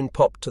I soon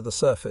popped to the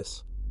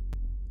surface.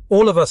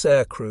 All of us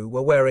aircrew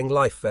were wearing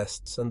life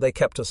vests and they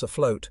kept us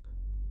afloat.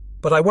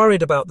 But I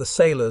worried about the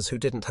sailors who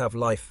didn't have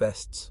life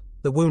vests.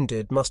 The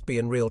wounded must be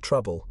in real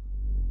trouble.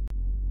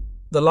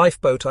 The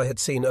lifeboat I had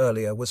seen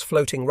earlier was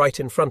floating right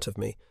in front of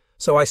me,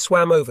 so I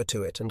swam over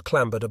to it and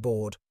clambered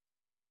aboard.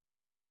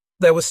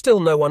 There was still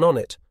no one on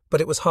it,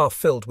 but it was half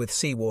filled with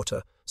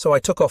seawater, so I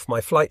took off my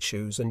flight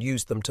shoes and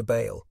used them to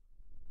bail.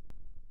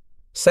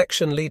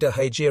 Section leader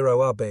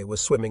Heijiro Abe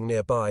was swimming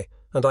nearby,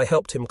 and I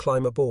helped him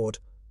climb aboard.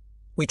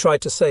 We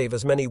tried to save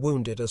as many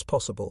wounded as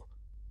possible.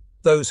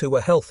 Those who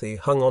were healthy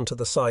hung onto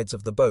the sides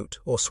of the boat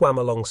or swam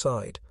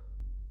alongside.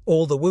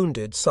 All the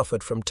wounded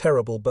suffered from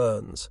terrible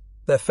burns.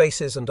 Their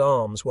faces and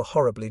arms were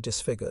horribly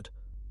disfigured.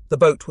 The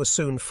boat was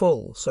soon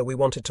full, so we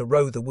wanted to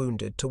row the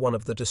wounded to one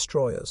of the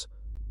destroyers.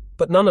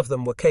 But none of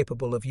them were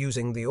capable of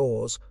using the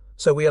oars,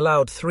 so we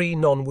allowed 3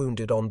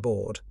 non-wounded on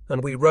board,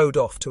 and we rowed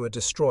off to a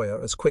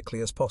destroyer as quickly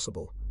as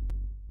possible.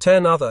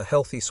 10 other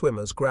healthy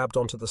swimmers grabbed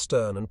onto the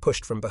stern and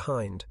pushed from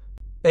behind.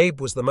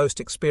 Abe was the most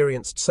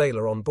experienced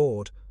sailor on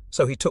board,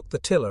 so he took the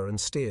tiller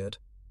and steered.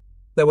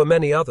 There were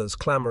many others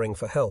clamouring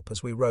for help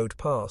as we rowed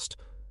past,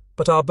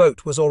 but our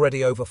boat was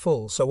already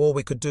overfull, so all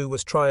we could do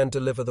was try and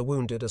deliver the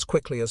wounded as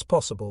quickly as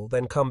possible,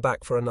 then come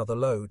back for another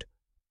load.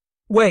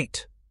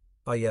 "Wait!"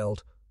 I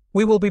yelled.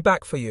 "We will be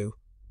back for you."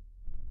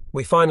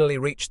 We finally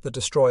reached the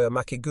destroyer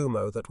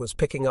Makigumo that was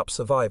picking up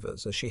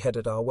survivors as she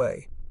headed our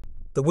way.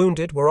 The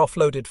wounded were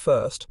offloaded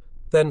first,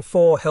 then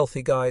 4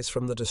 healthy guys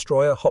from the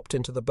destroyer hopped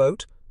into the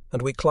boat,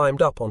 and we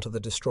climbed up onto the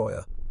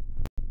destroyer.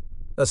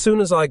 As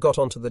soon as I got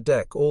onto the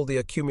deck, all the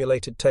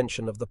accumulated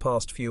tension of the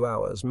past few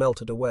hours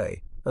melted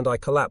away, and I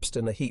collapsed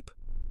in a heap.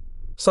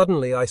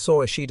 Suddenly I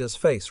saw Ishida's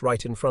face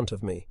right in front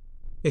of me.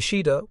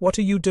 "Ishida, what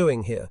are you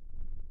doing here?"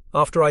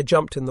 After I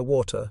jumped in the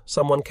water,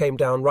 someone came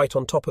down right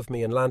on top of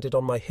me and landed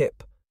on my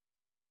hip.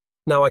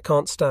 "Now I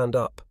can't stand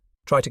up.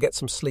 Try to get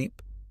some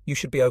sleep. You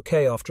should be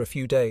okay after a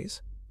few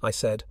days," I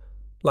said,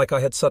 like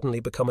I had suddenly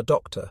become a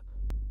doctor.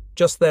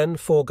 Just then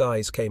 4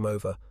 guys came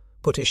over,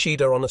 put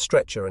Ishida on a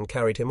stretcher and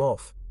carried him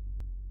off.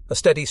 A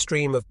steady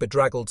stream of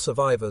bedraggled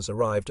survivors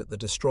arrived at the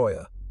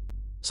destroyer.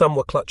 Some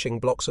were clutching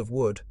blocks of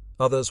wood,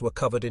 others were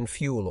covered in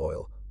fuel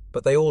oil,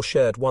 but they all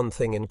shared one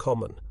thing in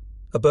common,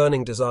 a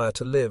burning desire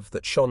to live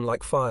that shone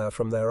like fire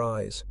from their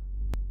eyes.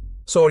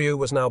 Soryu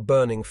was now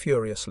burning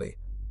furiously.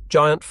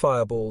 Giant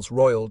fireballs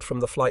roiled from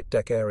the flight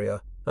deck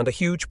area, and a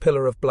huge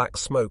pillar of black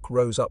smoke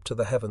rose up to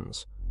the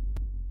heavens.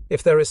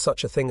 If there is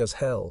such a thing as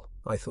hell,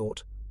 I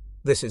thought,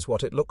 this is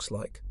what it looks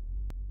like.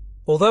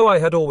 Although I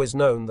had always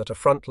known that a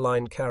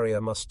front-line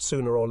carrier must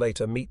sooner or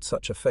later meet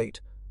such a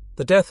fate,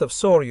 the death of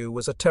Soryu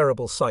was a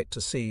terrible sight to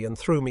see and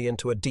threw me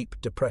into a deep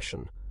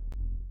depression.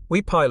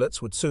 We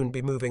pilots would soon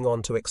be moving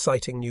on to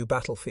exciting new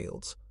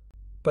battlefields,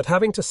 but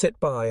having to sit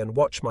by and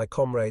watch my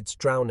comrades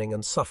drowning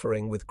and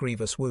suffering with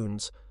grievous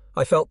wounds,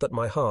 I felt that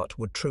my heart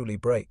would truly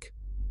break.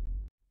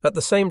 At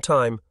the same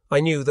time, I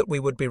knew that we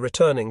would be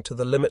returning to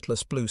the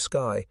limitless blue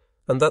sky,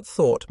 and that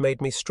thought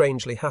made me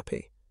strangely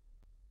happy.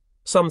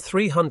 Some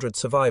 300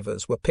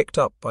 survivors were picked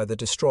up by the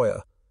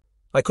destroyer.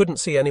 I couldn't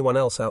see anyone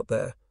else out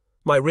there.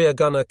 My rear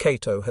gunner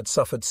Kato had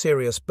suffered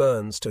serious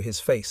burns to his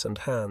face and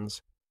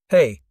hands.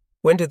 "Hey,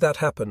 when did that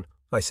happen?"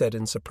 I said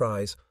in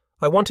surprise.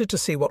 I wanted to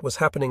see what was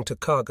happening to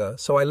Kaga,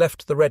 so I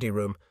left the ready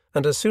room,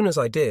 and as soon as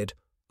I did,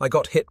 I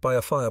got hit by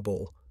a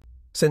fireball.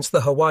 Since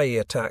the Hawaii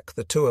attack,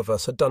 the 2 of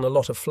us had done a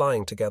lot of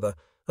flying together,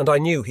 and I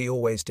knew he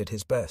always did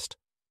his best.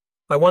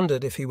 I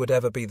wondered if he would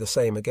ever be the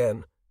same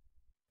again.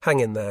 "Hang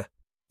in there.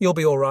 You'll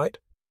be all right?"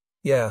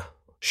 "Yeah,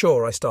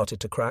 sure," I started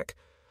to crack.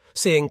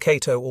 Seeing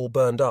Kato all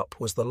burned up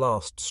was the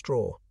last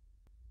straw.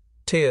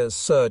 Tears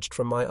surged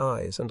from my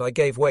eyes, and I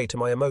gave way to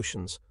my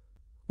emotions.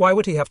 Why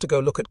would he have to go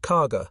look at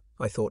Kaga?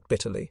 I thought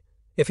bitterly.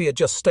 If he had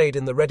just stayed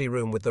in the ready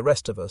room with the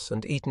rest of us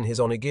and eaten his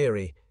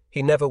onigiri,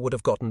 he never would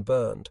have gotten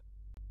burned.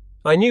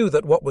 I knew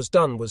that what was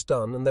done,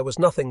 and there was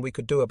nothing we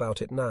could do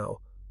about it now,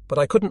 but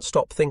I couldn't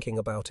stop thinking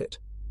about it.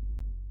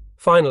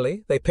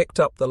 Finally, they picked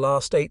up the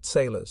last 8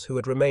 sailors who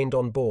had remained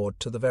on board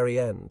to the very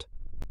end.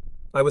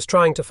 I was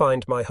trying to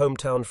find my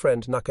hometown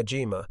friend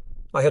Nakajima.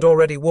 I had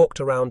already walked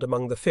around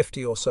among the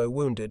 50 or so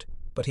wounded,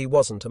 but he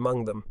wasn't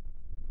among them.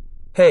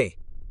 "Hey,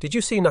 did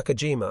you see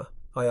Nakajima?"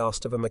 I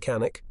asked of a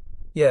mechanic.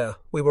 "Yeah,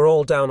 we were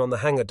all down on the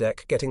hangar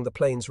deck getting the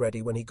planes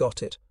ready when he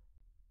got it."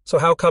 "So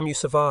how come you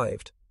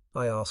survived?"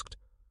 I asked.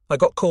 "I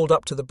got called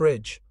up to the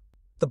bridge.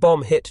 The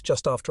bomb hit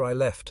just after I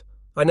left.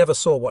 I never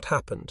saw what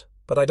happened,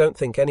 but I don't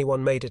think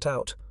anyone made it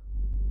out."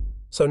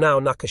 So now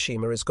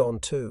Nakashima is gone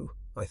too,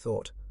 I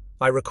thought.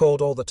 I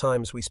recalled all the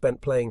times we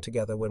spent playing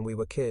together when we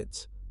were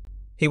kids.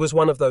 He was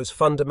one of those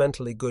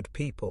fundamentally good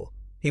people.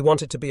 He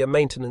wanted to be a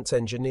maintenance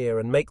engineer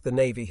and make the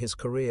Navy his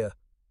career.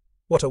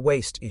 What a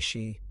waste,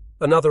 Ishii.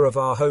 Another of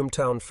our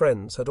hometown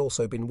friends had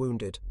also been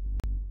wounded.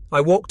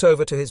 I walked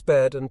over to his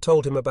bed and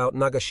told him about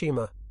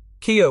Nagashima.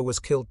 "Kyo was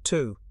killed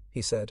too,"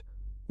 he said,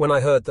 when I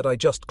heard that I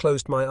just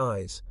closed my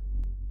eyes.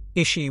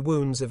 Ishii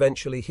wounds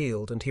eventually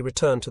healed and he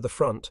returned to the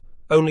front,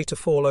 only to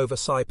fall over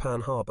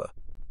Saipan Harbour.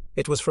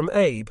 It was from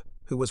Abe,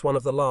 who was one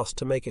of the last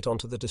to make it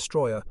onto the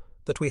destroyer,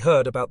 that we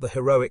heard about the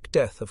heroic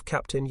death of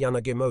Captain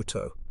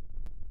Yanagimoto.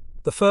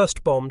 The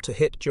first bomb to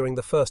hit during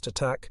the first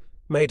attack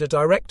made a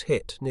direct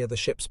hit near the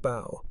ship's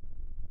bow.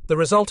 The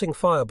resulting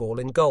fireball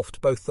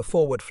engulfed both the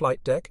forward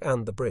flight deck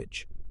and the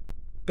bridge.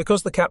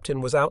 Because the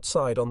captain was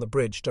outside on the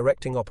bridge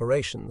directing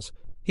operations,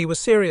 he was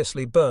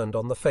seriously burned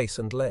on the face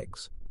and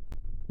legs.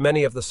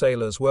 Many of the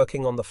sailors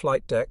working on the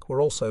flight deck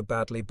were also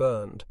badly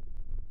burned.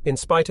 In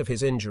spite of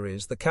his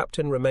injuries, the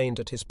captain remained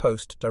at his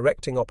post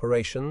directing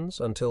operations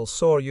until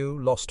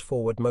Soryu lost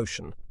forward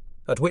motion,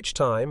 at which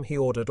time he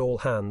ordered all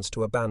hands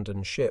to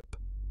abandon ship.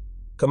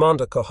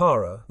 Commander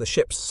Kohara, the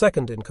ship's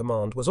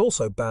second-in-command, was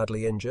also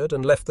badly injured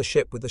and left the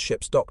ship with the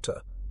ship's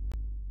doctor.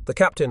 The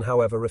captain,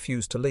 however,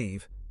 refused to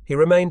leave. He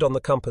remained on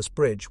the compass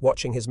bridge,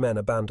 watching his men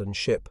abandon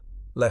ship.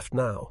 Left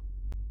now.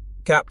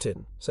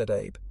 "Captain," said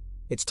Abe,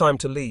 "it's time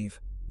to leave.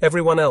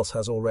 Everyone else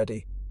has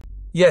already."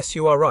 "Yes,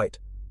 you are right,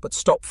 but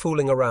stop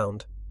fooling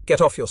around.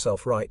 Get off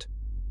yourself, right?"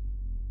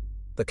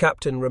 The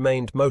captain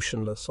remained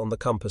motionless on the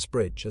compass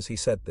bridge as he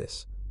said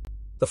this.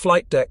 The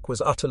flight deck was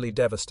utterly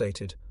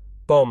devastated.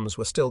 Bombs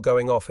were still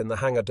going off in the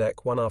hangar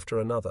deck one after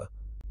another.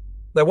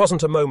 There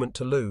wasn't a moment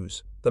to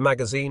lose. The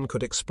magazine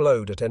could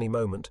explode at any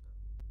moment.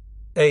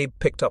 Abe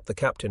picked up the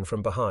captain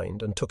from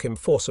behind and took him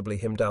forcibly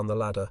down the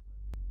ladder.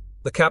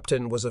 The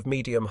captain was of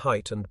medium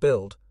height and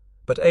build,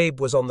 but Abe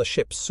was on the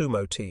ship's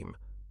sumo team,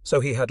 so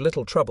he had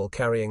little trouble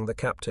carrying the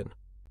captain.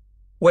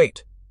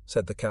 "Wait,"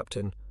 said the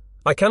captain.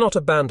 "I cannot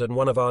abandon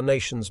one of our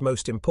nation's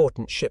most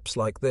important ships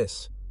like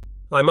this.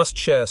 I must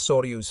share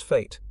Soryu's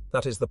fate.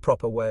 That is the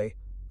proper way.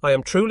 I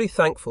am truly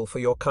thankful for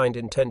your kind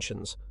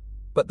intentions,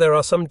 but there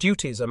are some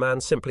duties a man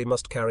simply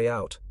must carry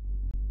out."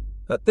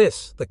 At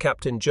this, the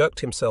captain jerked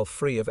himself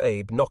free of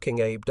Abe, knocking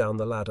Abe down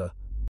the ladder.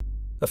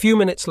 A few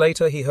minutes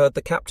later, he heard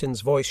the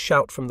captain's voice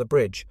shout from the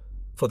bridge,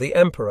 "For the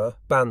Emperor,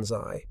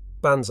 Banzai,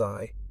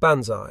 Banzai,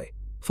 Banzai,"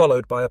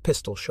 followed by a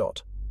pistol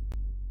shot.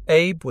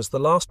 Abe was the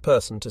last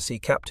person to see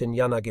Captain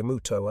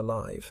Yanagimoto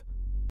alive.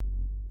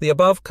 The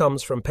above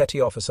comes from Petty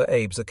Officer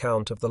Abe's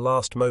account of the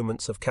last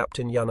moments of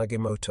Captain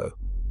Yanagimoto.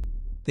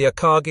 The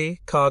Akagi,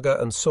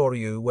 Kaga and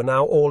Soryu were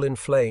now all in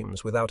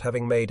flames without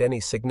having made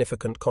any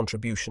significant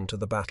contribution to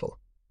the battle,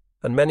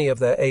 and many of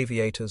their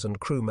aviators and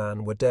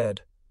crewmen were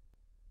dead.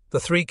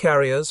 The 3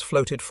 carriers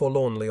floated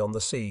forlornly on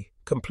the sea,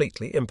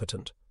 completely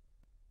impotent.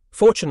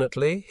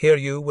 Fortunately,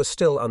 Hiryu was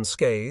still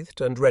unscathed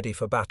and ready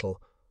for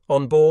battle.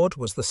 On board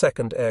was the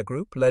second air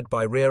group, led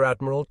by Rear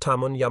Admiral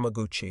Tamon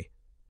Yamaguchi.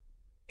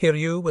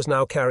 Hiryu was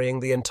now carrying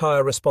the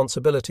entire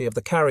responsibility of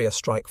the carrier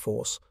strike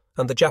force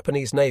and the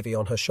Japanese Navy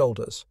on her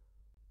shoulders.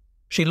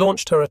 She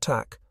launched her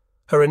attack.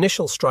 Her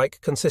initial strike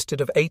consisted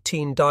of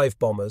 18 dive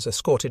bombers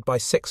escorted by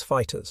 6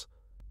 fighters.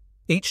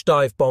 Each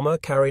dive bomber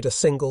carried a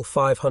single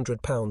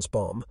 500-pound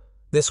bomb.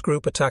 This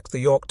group attacked the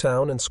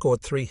Yorktown and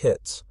scored 3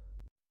 hits.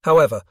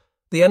 However,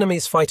 the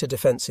enemy's fighter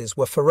defences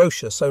were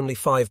ferocious, only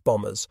 5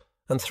 bombers,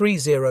 and 3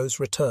 Zeros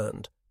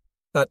returned.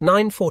 At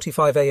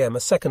 9:45 a.m. a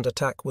second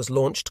attack was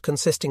launched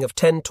consisting of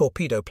 10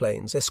 torpedo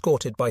planes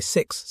escorted by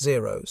 6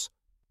 Zeros.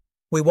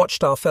 We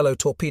watched our fellow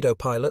torpedo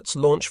pilots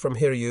launch from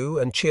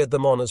Hiryu and cheered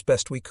them on as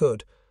best we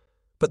could.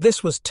 But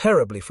this was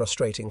terribly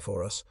frustrating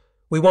for us.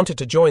 We wanted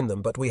to join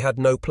them, but we had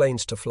no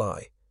planes to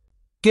fly.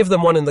 "Give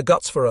them one in the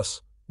guts for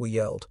us," we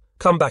yelled.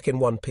 "Come back in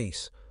one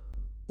piece."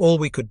 All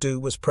we could do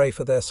was pray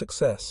for their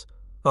success.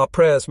 Our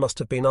prayers must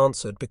have been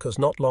answered because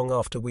not long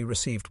after we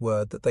received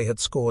word that they had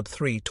scored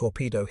 3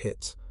 torpedo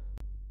hits.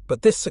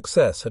 But this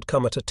success had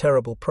come at a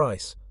terrible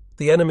price.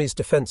 The enemy's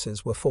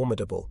defences were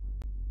formidable.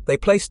 They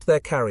placed their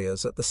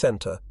carriers at the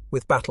centre,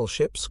 with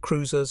battleships,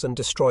 cruisers and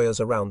destroyers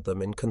around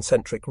them in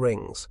concentric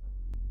rings.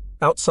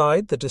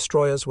 Outside, the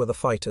destroyers were the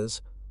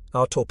fighters.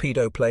 Our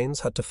torpedo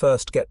planes had to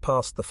first get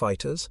past the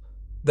fighters.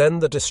 Then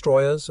the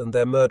destroyers and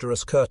their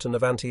murderous curtain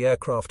of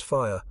anti-aircraft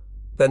fire,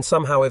 then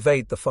somehow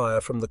evade the fire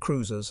from the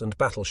cruisers and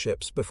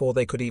battleships before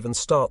they could even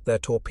start their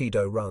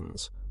torpedo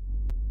runs.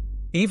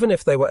 Even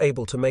if they were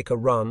able to make a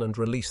run and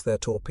release their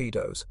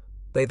torpedoes,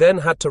 they then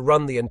had to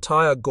run the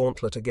entire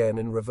gauntlet again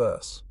in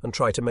reverse and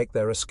try to make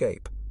their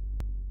escape.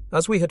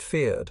 As we had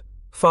feared,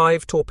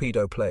 5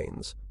 torpedo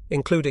planes,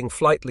 including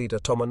flight leader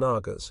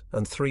Tomonaga's,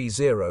 and 3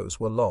 Zeros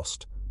were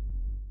lost.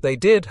 They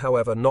did,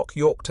 however, knock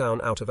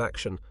Yorktown out of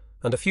action,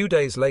 and a few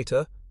days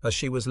later, as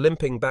she was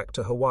limping back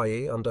to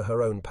Hawaii under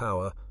her own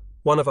power,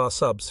 one of our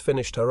subs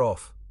finished her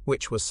off,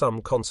 which was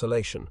some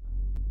consolation.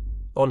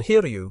 On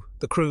Hiryu,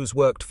 the crews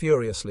worked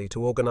furiously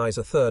to organize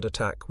a third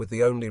attack with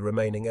the only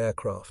remaining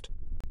aircraft.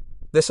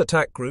 This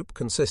attack group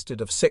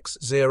consisted of 6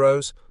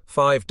 Zeros,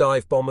 5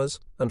 dive bombers,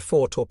 and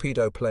 4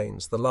 torpedo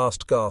planes, the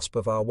last gasp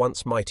of our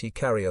once mighty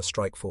carrier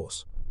strike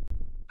force.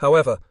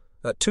 However,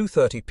 at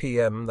 2:30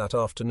 p.m. that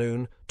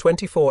afternoon,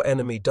 24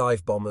 enemy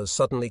dive bombers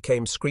suddenly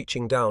came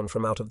screeching down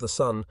from out of the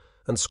sun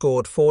and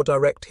scored 4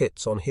 direct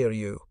hits on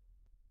Hiryu.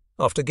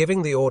 After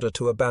giving the order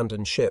to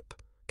abandon ship,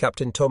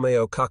 Captain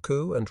Tomeo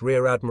Kaku and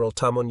Rear Admiral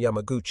Tamon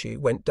Yamaguchi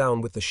went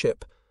down with the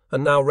ship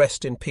and now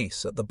rest in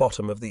peace at the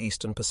bottom of the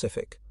Eastern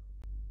Pacific.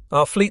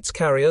 Our fleet's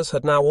carriers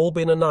had now all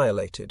been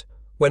annihilated.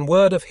 When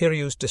word of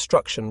Hiryu's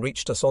destruction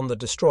reached us on the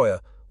destroyer,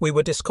 we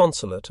were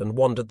disconsolate and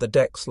wandered the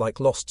decks like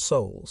lost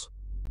souls.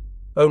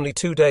 Only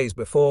 2 days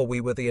before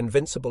we were the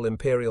invincible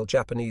Imperial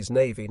Japanese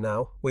Navy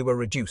now, we were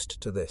reduced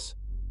to this.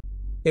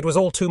 "It was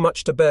all too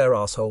much to bear,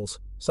 assholes,"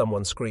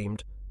 someone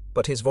screamed,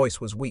 but his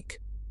voice was weak,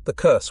 the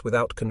curse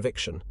without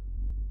conviction.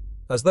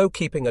 As though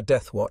keeping a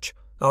death watch,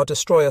 our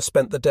destroyer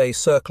spent the day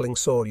circling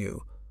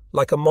Soryu.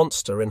 Like a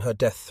monster in her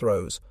death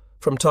throes,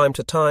 from time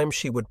to time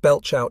she would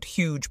belch out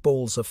huge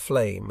balls of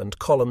flame and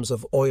columns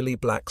of oily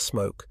black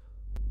smoke.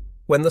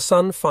 When the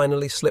sun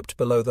finally slipped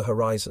below the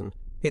horizon,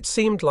 it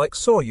seemed like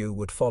Soryu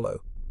would follow.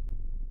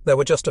 There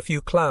were just a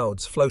few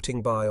clouds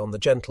floating by on the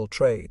gentle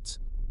trades.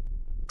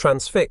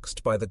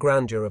 Transfixed by the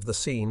grandeur of the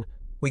scene,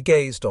 we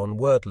gazed on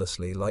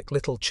wordlessly like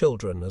little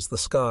children as the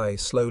sky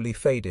slowly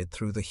faded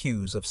through the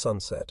hues of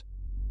sunset.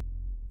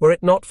 Were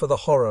it not for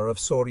the horror of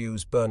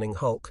Soryu's burning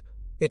hulk,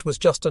 it was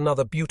just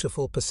another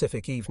beautiful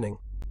Pacific evening.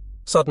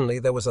 Suddenly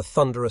there was a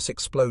thunderous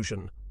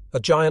explosion, a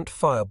giant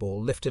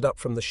fireball lifted up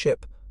from the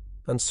ship,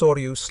 and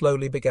Soryu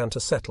slowly began to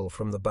settle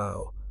from the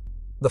bow.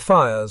 The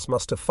fires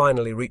must have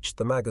finally reached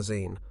the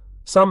magazine.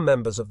 Some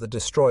members of the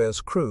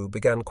destroyer's crew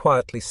began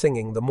quietly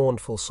singing the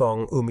mournful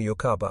song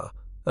Umiyukaba,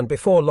 and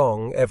before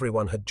long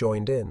everyone had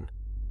joined in.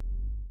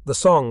 The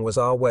song was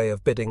our way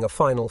of bidding a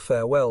final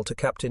farewell to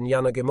Captain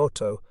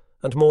Yanagimoto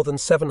and more than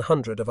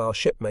 700 of our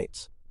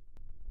shipmates.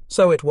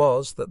 So it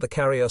was that the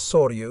carrier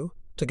Soryu,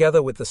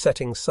 together with the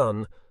setting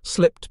sun,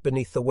 slipped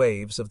beneath the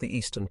waves of the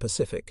Eastern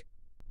Pacific.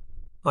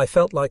 I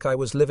felt like I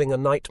was living a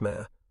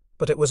nightmare,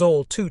 but it was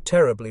all too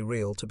terribly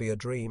real to be a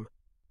dream.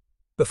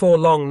 Before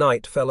long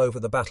night fell over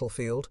the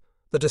battlefield,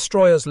 the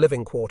destroyer's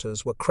living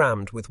quarters were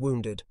crammed with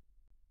wounded.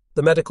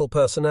 The medical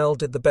personnel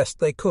did the best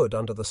they could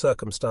under the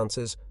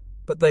circumstances,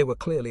 but they were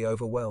clearly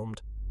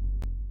overwhelmed.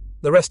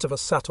 The rest of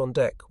us sat on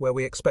deck where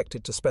we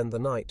expected to spend the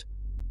night.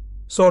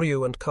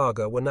 Soryu and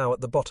Kaga were now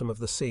at the bottom of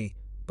the sea,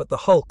 but the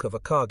hulk of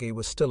Akagi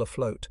was still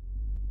afloat.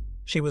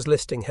 She was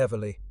listing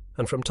heavily,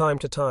 and from time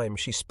to time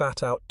she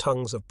spat out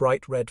tongues of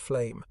bright red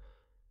flame.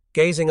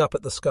 Gazing up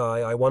at the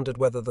sky, I wondered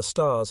whether the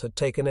stars had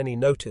taken any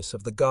notice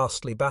of the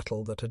ghastly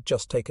battle that had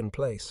just taken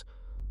place.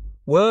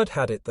 Word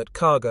had it that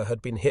Kaga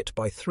had been hit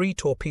by 3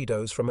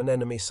 torpedoes from an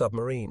enemy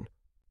submarine.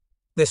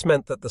 This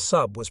meant that the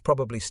sub was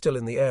probably still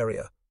in the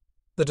area.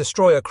 The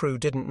destroyer crew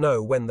didn't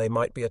know when they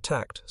might be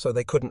attacked, so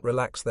they couldn't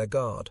relax their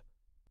guard.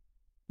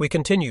 We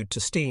continued to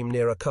steam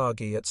near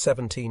Akagi at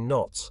 17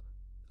 knots,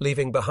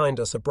 leaving behind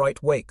us a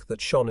bright wake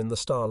that shone in the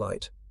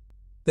starlight.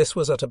 This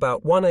was at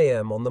about 1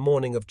 a.m. on the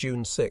morning of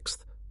June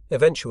 6th.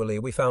 Eventually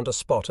we found a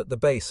spot at the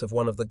base of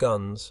one of the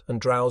guns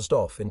and drowsed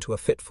off into a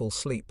fitful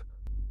sleep.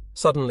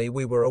 Suddenly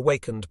we were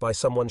awakened by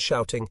someone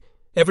shouting,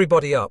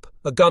 "Everybody up,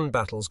 a gun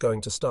battle's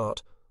going to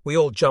start." We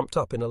all jumped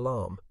up in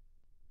alarm.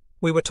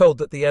 We were told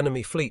that the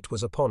enemy fleet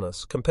was upon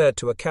us. Compared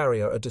to a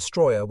carrier, a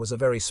destroyer was a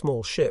very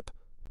small ship.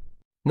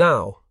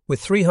 Now, with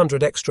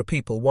 300 extra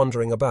people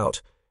wandering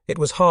about, it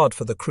was hard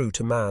for the crew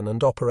to man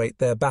and operate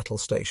their battle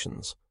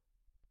stations.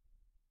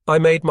 I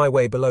made my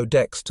way below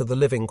decks to the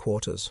living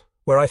quarters,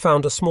 where I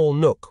found a small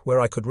nook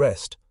where I could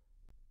rest.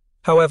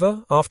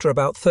 However, after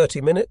about 30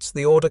 minutes,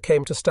 the order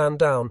came to stand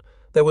down.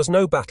 There was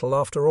no battle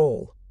after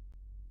all.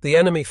 The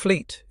enemy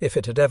fleet, if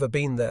it had ever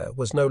been there,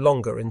 was no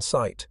longer in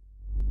sight.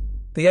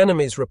 The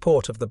enemy's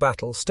report of the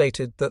battle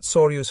stated that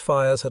Soryu's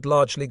fires had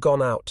largely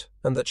gone out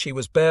and that she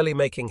was barely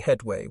making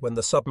headway when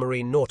the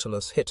submarine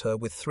Nautilus hit her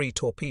with 3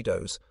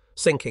 torpedoes,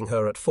 sinking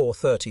her at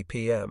 4:30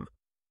 p.m.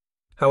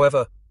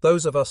 However,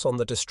 those of us on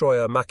the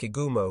destroyer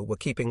Makigumo were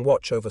keeping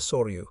watch over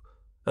Soryu,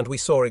 and we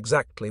saw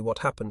exactly what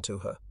happened to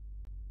her.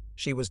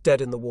 She was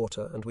dead in the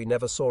water, and we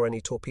never saw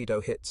any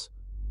torpedo hits.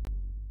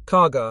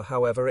 Kaga,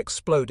 however,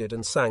 exploded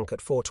and sank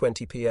at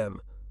 4:20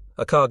 p.m.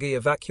 Akagi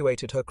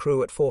evacuated her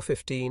crew at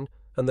 4:15,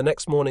 and the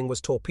next morning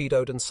was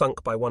torpedoed and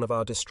sunk by one of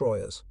our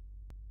destroyers.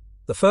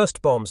 The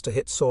first bombs to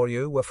hit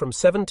Soryu were from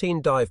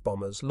 17 dive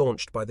bombers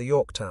launched by the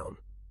Yorktown.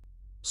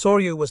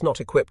 Soryu was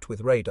not equipped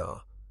with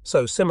radar,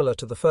 so similar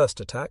to the first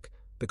attack,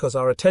 because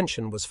our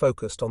attention was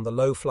focused on the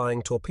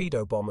low-flying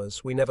torpedo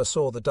bombers, we never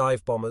saw the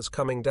dive bombers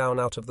coming down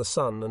out of the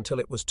sun until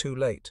it was too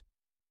late.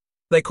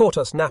 They caught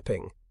us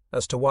napping.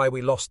 As to why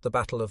we lost the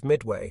Battle of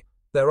Midway,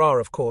 there are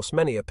of course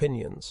many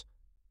opinions.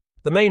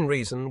 The main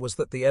reason was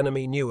that the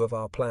enemy knew of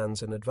our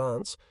plans in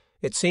advance.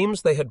 It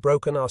seems they had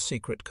broken our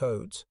secret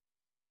codes.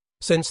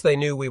 Since they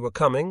knew we were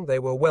coming, they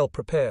were well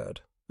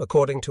prepared.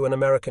 According to an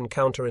American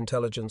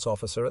counterintelligence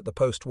officer at the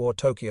post-war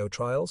Tokyo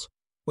trials,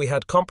 we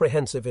had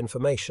comprehensive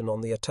information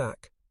on the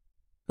attack.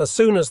 As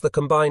soon as the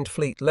combined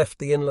fleet left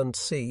the inland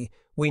sea,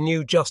 we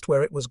knew just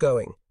where it was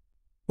going.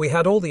 We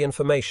had all the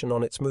information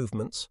on its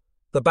movements.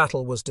 The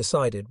battle was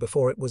decided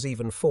before it was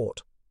even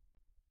fought.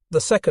 The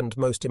second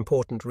most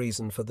important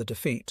reason for the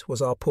defeat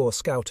was our poor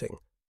scouting.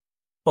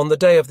 On the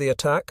day of the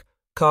attack,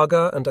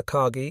 Kaga and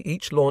Akagi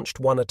each launched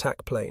one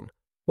attack plane,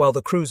 while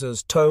the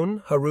cruisers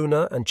Tone,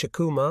 Haruna, and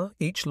Chikuma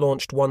each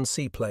launched one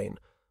seaplane,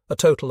 a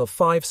total of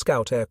 5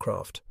 scout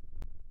aircraft.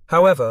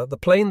 However, the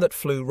plane that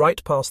flew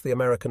right past the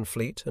American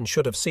fleet and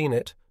should have seen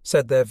it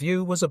said their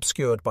view was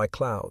obscured by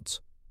clouds.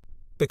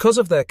 Because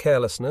of their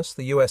carelessness,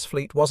 the US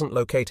fleet wasn't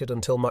located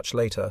until much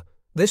later.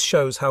 This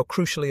shows how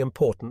crucially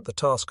important the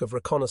task of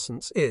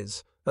reconnaissance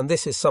is, and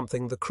this is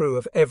something the crew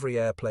of every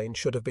airplane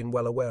should have been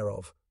well aware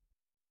of.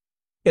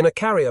 In a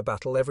carrier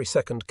battle, every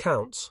second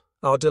counts.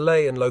 Our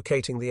delay in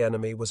locating the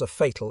enemy was a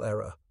fatal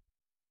error.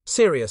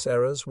 Serious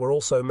errors were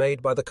also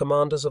made by the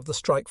commanders of the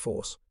strike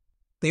force.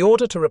 The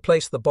order to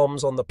replace the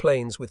bombs on the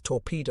planes with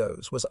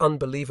torpedoes was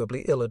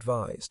unbelievably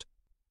ill-advised.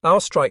 Our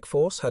strike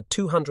force had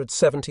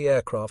 270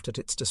 aircraft at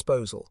its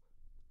disposal.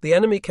 The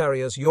enemy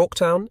carriers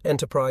Yorktown,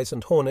 Enterprise,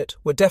 and Hornet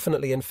were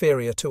definitely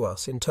inferior to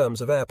us in terms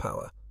of air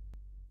power.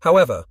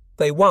 However,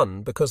 they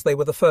won because they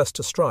were the first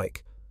to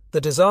strike.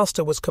 The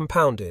disaster was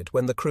compounded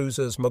when the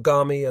cruisers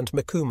Mogami and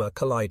Mikuma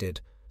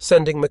collided,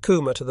 sending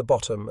Mikuma to the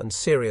bottom and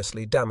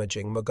seriously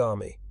damaging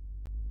Mogami.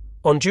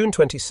 On June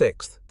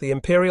 26th, the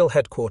Imperial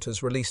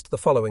headquarters released the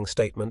following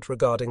statement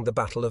regarding the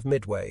Battle of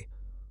Midway.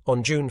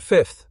 On June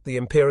 5th, the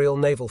Imperial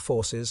naval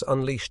forces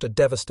unleashed a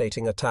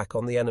devastating attack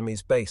on the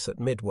enemy's base at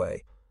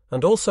Midway,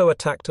 and also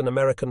attacked an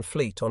American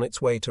fleet on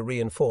its way to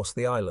reinforce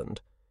the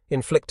island,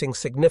 inflicting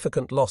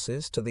significant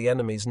losses to the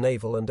enemy's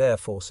naval and air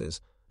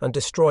forces and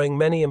destroying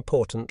many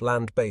important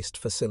land-based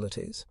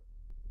facilities.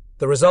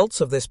 The results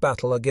of this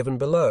battle are given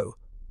below.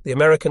 The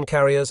American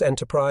carriers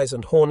Enterprise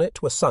and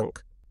Hornet were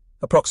sunk.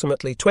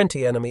 Approximately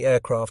 20 enemy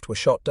aircraft were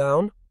shot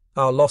down.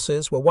 Our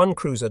losses were 1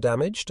 cruiser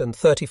damaged and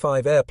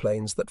 35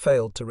 airplanes that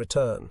failed to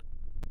return.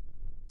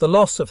 The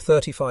loss of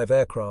 35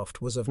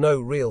 aircraft was of no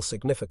real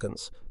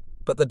significance,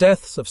 but the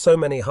deaths of so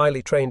many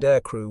highly trained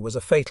aircrew was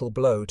a fatal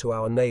blow to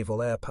our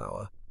naval air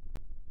power.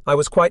 I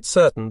was quite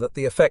certain that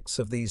the effects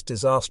of these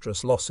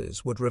disastrous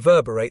losses would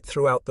reverberate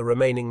throughout the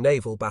remaining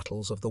naval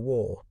battles of the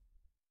war.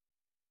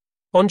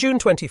 On June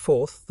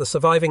 24th, the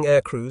surviving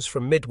aircrews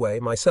from Midway,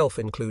 myself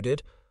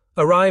included,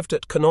 arrived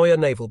at Kanoya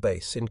Naval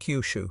Base in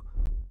Kyushu.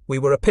 We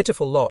were a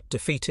pitiful lot,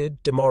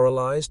 defeated,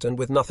 demoralized, and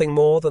with nothing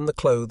more than the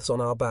clothes on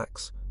our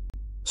backs.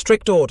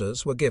 Strict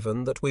orders were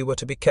given that we were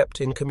to be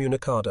kept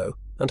incommunicado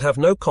and have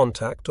no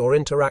contact or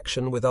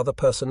interaction with other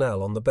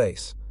personnel on the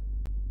base.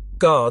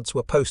 Guards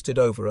were posted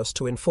over us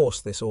to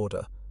enforce this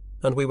order,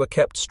 and we were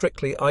kept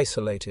strictly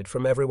isolated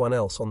from everyone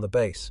else on the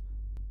base.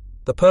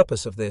 The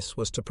purpose of this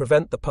was to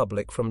prevent the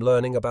public from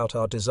learning about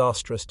our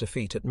disastrous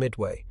defeat at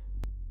Midway.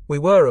 We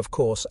were, of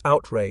course,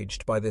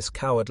 outraged by this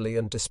cowardly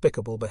and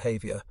despicable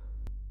behavior.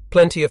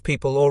 Plenty of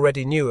people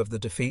already knew of the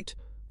defeat.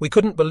 We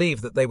couldn't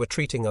believe that they were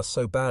treating us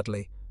so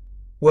badly.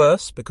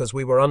 Worse, because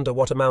we were under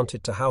what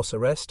amounted to house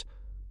arrest,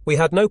 we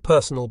had no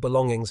personal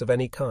belongings of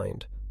any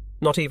kind,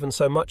 not even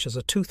so much as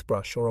a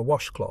toothbrush or a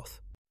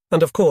washcloth.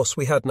 And of course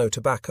we had no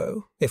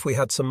tobacco. If we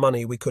had some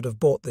money we could have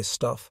bought this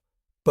stuff,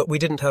 but we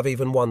didn't have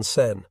even 1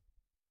 sen.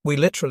 We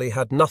literally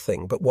had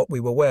nothing but what we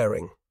were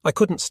wearing. I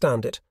couldn't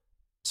stand it.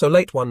 So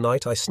late one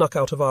night I snuck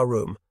out of our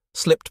room,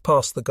 slipped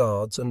past the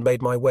guards, and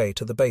made my way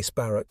to the base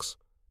barracks.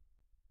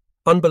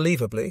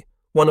 Unbelievably,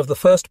 one of the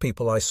first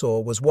people I saw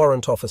was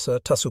Warrant Officer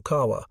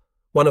Tasukawa,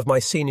 one of my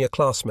senior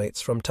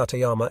classmates from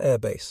Tateyama Air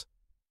Base.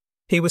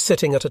 He was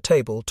sitting at a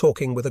table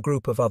talking with a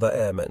group of other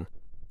airmen.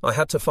 I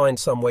had to find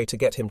some way to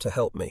get him to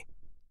help me.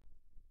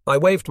 I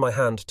waved my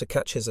hand to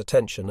catch his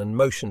attention and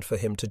motioned for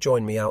him to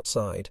join me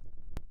outside.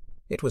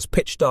 It was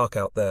pitch dark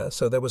out there,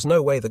 so there was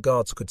no way the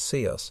guards could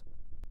see us.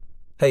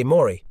 "Hey,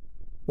 Mori,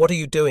 what are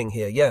you doing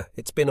here? Yeah,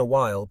 it's been a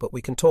while, but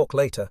we can talk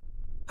later.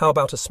 How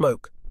about a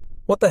smoke?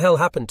 What the hell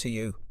happened to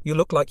you? You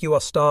look like you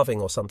are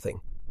starving or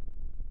something."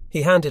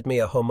 He handed me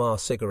a Homar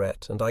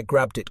cigarette, and I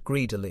grabbed it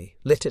greedily,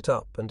 lit it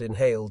up, and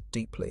inhaled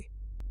deeply.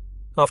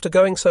 After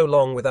going so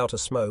long without a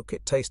smoke,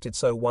 it tasted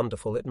so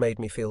wonderful it made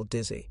me feel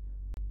dizzy.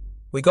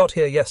 "We got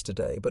here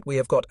yesterday, but we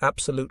have got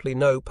absolutely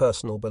no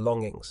personal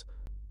belongings.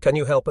 Can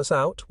you help us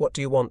out? What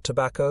do you want?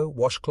 Tobacco,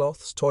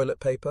 washcloths, toilet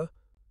paper?"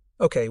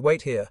 Okay,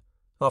 wait here.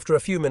 After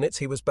a few minutes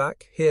he was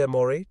back. Here,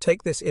 Mori,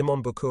 take this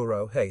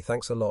Imonbukuro. Hey,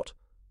 thanks a lot.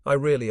 I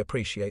really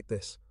appreciate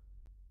this.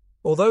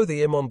 Although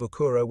the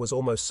Imonbukuro was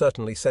almost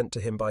certainly sent to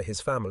him by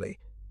his family,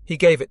 he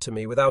gave it to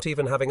me without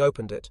even having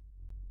opened it.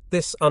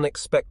 This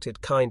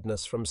unexpected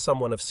kindness from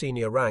someone of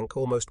senior rank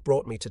almost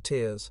brought me to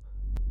tears.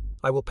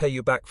 I will pay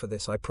you back for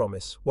this, I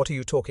promise. What are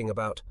you talking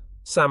about?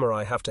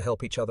 Samurai have to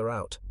help each other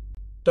out.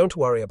 Don't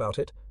worry about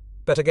it.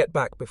 Better get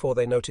back before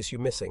they notice you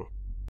missing.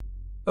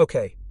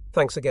 Okay,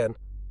 thanks again.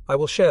 I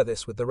will share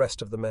this with the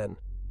rest of the men.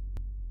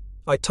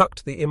 I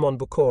tucked the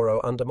Imonbukuro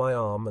under my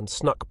arm and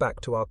snuck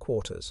back to our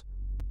quarters.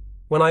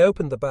 When I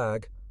opened the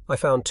bag, I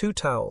found 2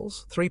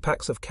 towels, 3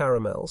 packs of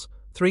caramels,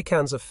 3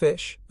 cans of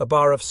fish, a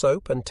bar of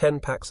soap, and 10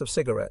 packs of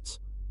cigarettes.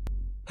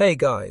 Hey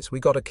guys, we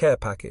got a care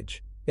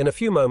package. In a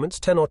few moments,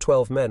 10 or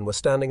 12 men were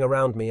standing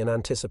around me in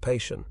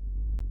anticipation.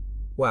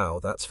 Wow,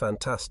 that's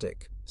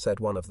fantastic, said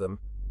one of them.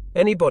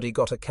 Anybody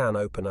got a can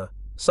opener?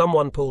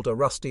 Someone pulled a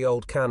rusty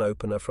old can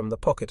opener from the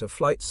pocket of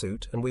flight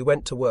suit, and we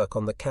went to work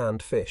on the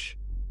canned fish.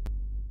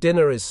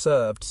 Dinner is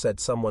served, said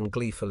someone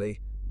gleefully.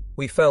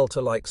 We fell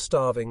to like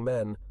starving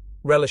men,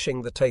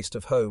 relishing the taste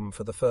of home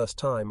for the first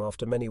time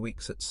after many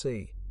weeks at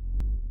sea.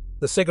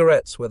 The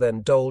cigarettes were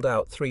then doled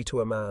out 3 to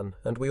a man,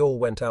 and we all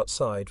went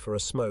outside for a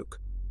smoke.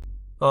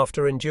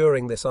 After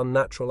enduring this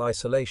unnatural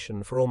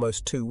isolation for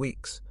almost 2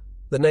 weeks,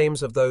 the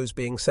names of those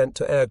being sent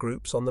to air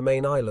groups on the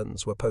main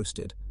islands were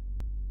posted.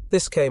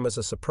 This came as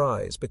a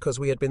surprise because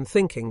we had been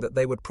thinking that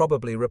they would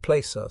probably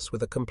replace us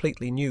with a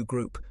completely new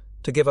group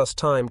to give us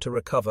time to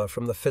recover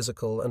from the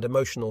physical and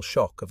emotional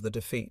shock of the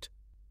defeat.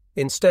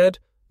 Instead,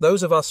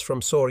 those of us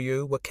from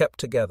Soryu were kept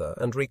together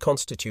and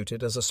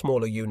reconstituted as a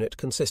smaller unit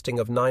consisting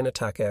of 9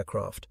 attack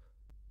aircraft.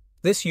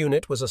 This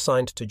unit was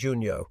assigned to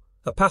Junyo,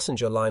 a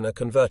passenger liner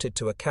converted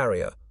to a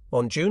carrier.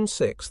 On June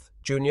 6th,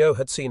 Junyo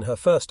had seen her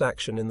first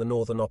action in the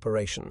northern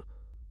operation.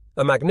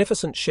 A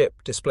magnificent ship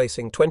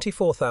displacing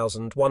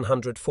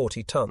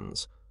 24,140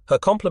 tons. Her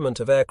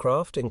complement of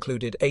aircraft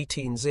included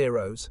 18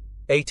 Zeros,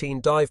 18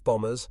 dive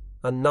bombers,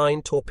 and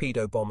 9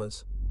 torpedo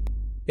bombers.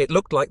 It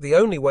looked like the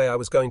only way I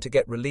was going to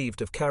get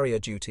relieved of carrier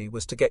duty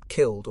was to get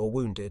killed or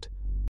wounded.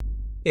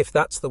 If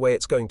that's the way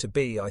it's going to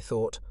be, I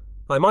thought,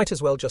 I might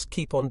as well just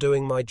keep on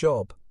doing my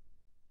job.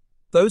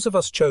 Those of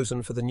us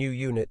chosen for the new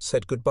unit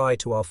said goodbye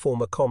to our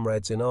former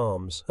comrades in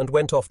arms and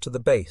went off to the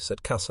base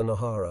at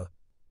Kasanohara.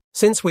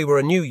 Since we were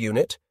a new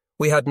unit,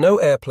 we had no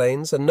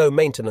airplanes and no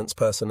maintenance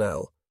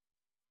personnel.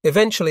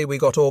 Eventually we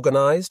got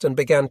organized and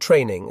began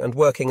training and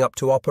working up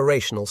to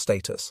operational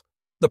status.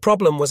 The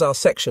problem was our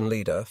section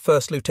leader,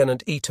 First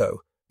Lieutenant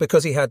Ito,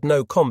 because he had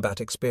no combat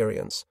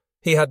experience.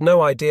 He had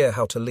no idea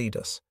how to lead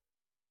us.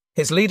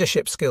 His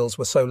leadership skills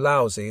were so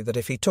lousy that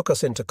if he took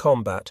us into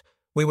combat,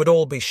 we would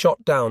all be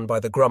shot down by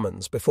the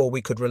Grummons before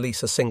we could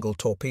release a single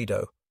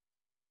torpedo.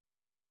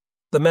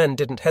 The men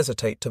didn't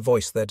hesitate to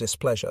voice their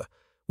displeasure.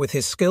 With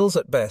his skills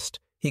at best,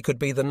 he could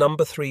be the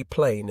number 3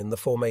 plane in the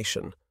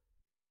formation.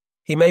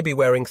 He may be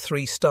wearing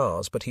 3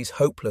 stars, but he's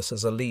hopeless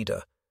as a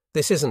leader.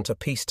 This isn't a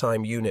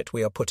peacetime unit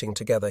we are putting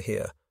together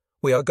here.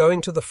 We are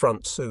going to the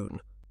front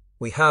soon.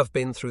 We have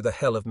been through the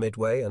hell of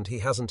Midway, and he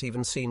hasn't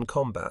even seen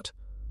combat.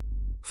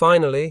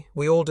 Finally,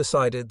 we all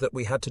decided that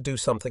we had to do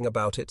something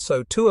about it,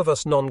 so 2 of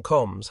us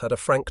non-coms had a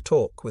frank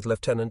talk with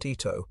Lieutenant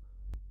Ito.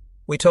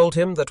 We told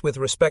him that with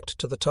respect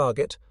to the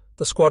target,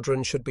 the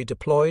squadron should be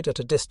deployed at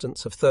a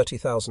distance of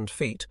 30,000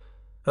 feet,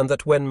 and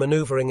that when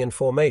manoeuvring in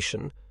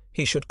formation,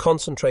 he should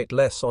concentrate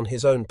less on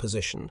his own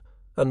position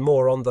and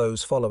more on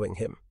those following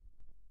him.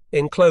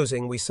 In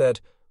closing, we said,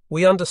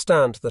 "We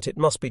understand that it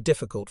must be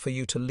difficult for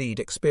you to lead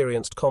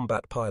experienced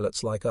combat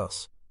pilots like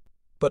us.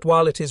 But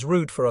while it is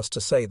rude for us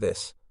to say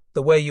this,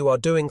 the way you are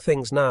doing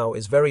things now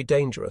is very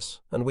dangerous,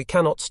 and we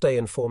cannot stay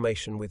in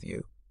formation with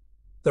you."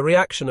 The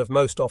reaction of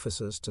most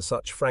officers to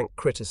such frank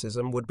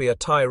criticism would be a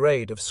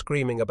tirade of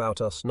screaming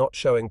about us not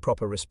showing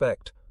proper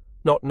respect,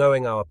 not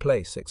knowing our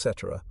place,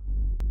 etc.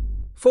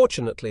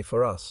 Fortunately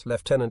for us,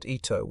 Lieutenant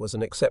Ito was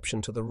an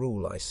exception to the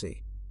rule, I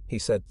see, he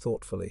said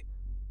thoughtfully.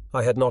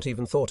 I had not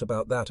even thought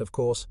about that, of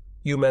course.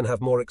 You men have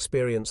more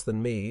experience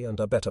than me and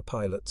are better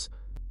pilots.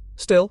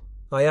 Still,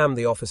 I am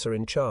the officer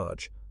in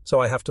charge, so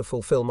I have to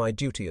fulfill my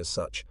duty as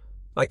such.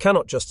 I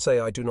cannot just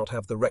say I do not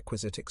have the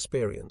requisite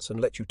experience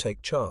and let you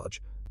take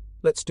charge.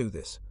 Let's do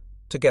this.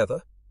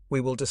 Together,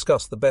 we will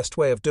discuss the best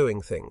way of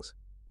doing things,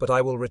 but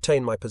I will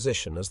retain my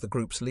position as the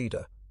group's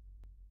leader.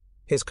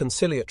 His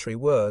conciliatory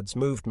words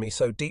moved me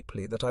so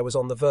deeply that I was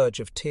on the verge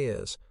of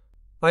tears.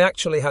 I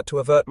actually had to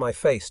avert my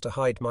face to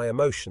hide my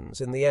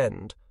emotions in the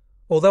end.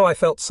 Although I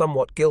felt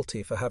somewhat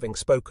guilty for having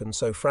spoken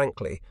so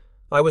frankly,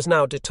 I was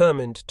now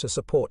determined to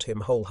support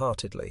him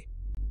wholeheartedly.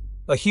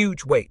 A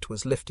huge weight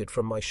was lifted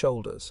from my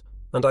shoulders,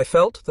 and I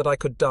felt that I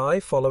could die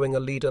following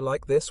a leader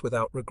like this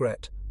without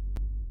regret.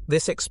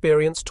 This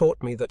experience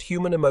taught me that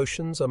human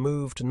emotions are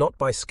moved not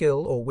by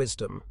skill or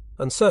wisdom,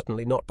 and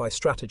certainly not by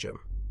stratagem.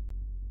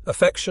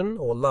 Affection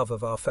or love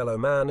of our fellow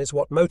man is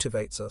what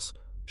motivates us.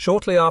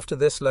 Shortly after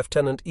this,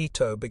 Lieutenant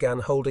Ito began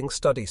holding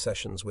study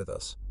sessions with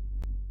us.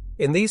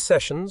 In these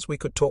sessions we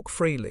could talk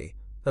freely,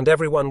 and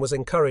everyone was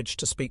encouraged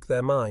to speak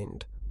their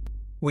mind.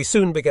 We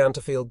soon began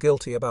to feel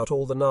guilty about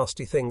all the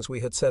nasty things we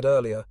had said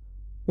earlier.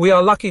 "We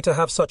are lucky to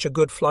have such a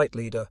good flight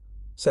leader,"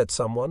 said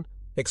someone,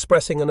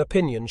 expressing an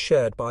opinion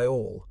shared by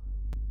all.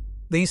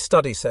 These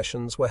study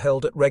sessions were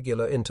held at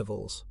regular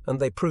intervals, and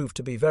they proved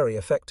to be very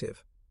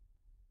effective.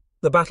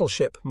 The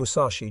battleship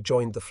Musashi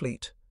joined the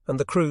fleet, and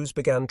the crews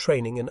began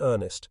training in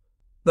earnest.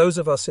 Those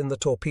of us in the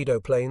torpedo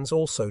planes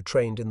also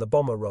trained in the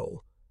bomber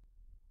role.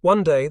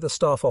 One day, the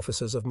staff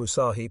officers of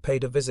Musashi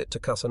paid a visit to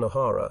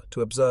Kasanohara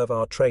to observe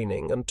our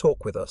training and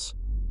talk with us.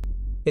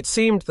 It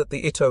seemed that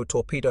the Ito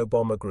torpedo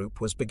bomber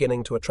group was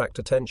beginning to attract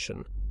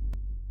attention.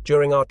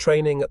 During our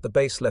training at the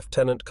base,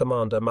 Lieutenant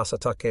Commander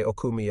Masatake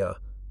Okumiya,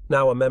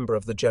 now a member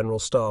of the General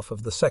Staff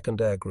of the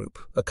 2nd Air Group,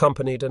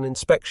 accompanied an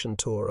inspection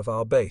tour of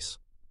our base.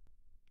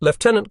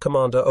 Lieutenant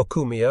Commander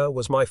Okumiya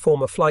was my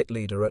former flight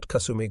leader at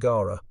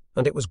Kasumigara,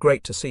 and it was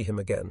great to see him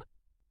again.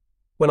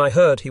 When I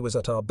heard he was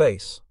at our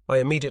base, I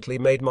immediately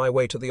made my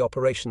way to the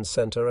operations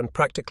center and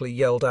practically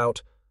yelled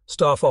out,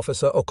 "Staff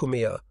Officer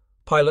Okumiya,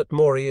 Pilot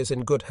Mori is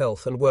in good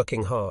health and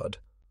working hard.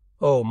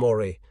 Oh,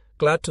 Mori,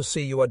 glad to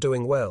see you are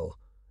doing well.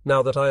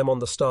 Now that I am on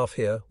the staff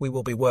here, we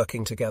will be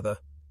working together."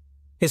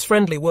 His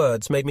friendly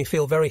words made me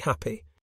feel very happy,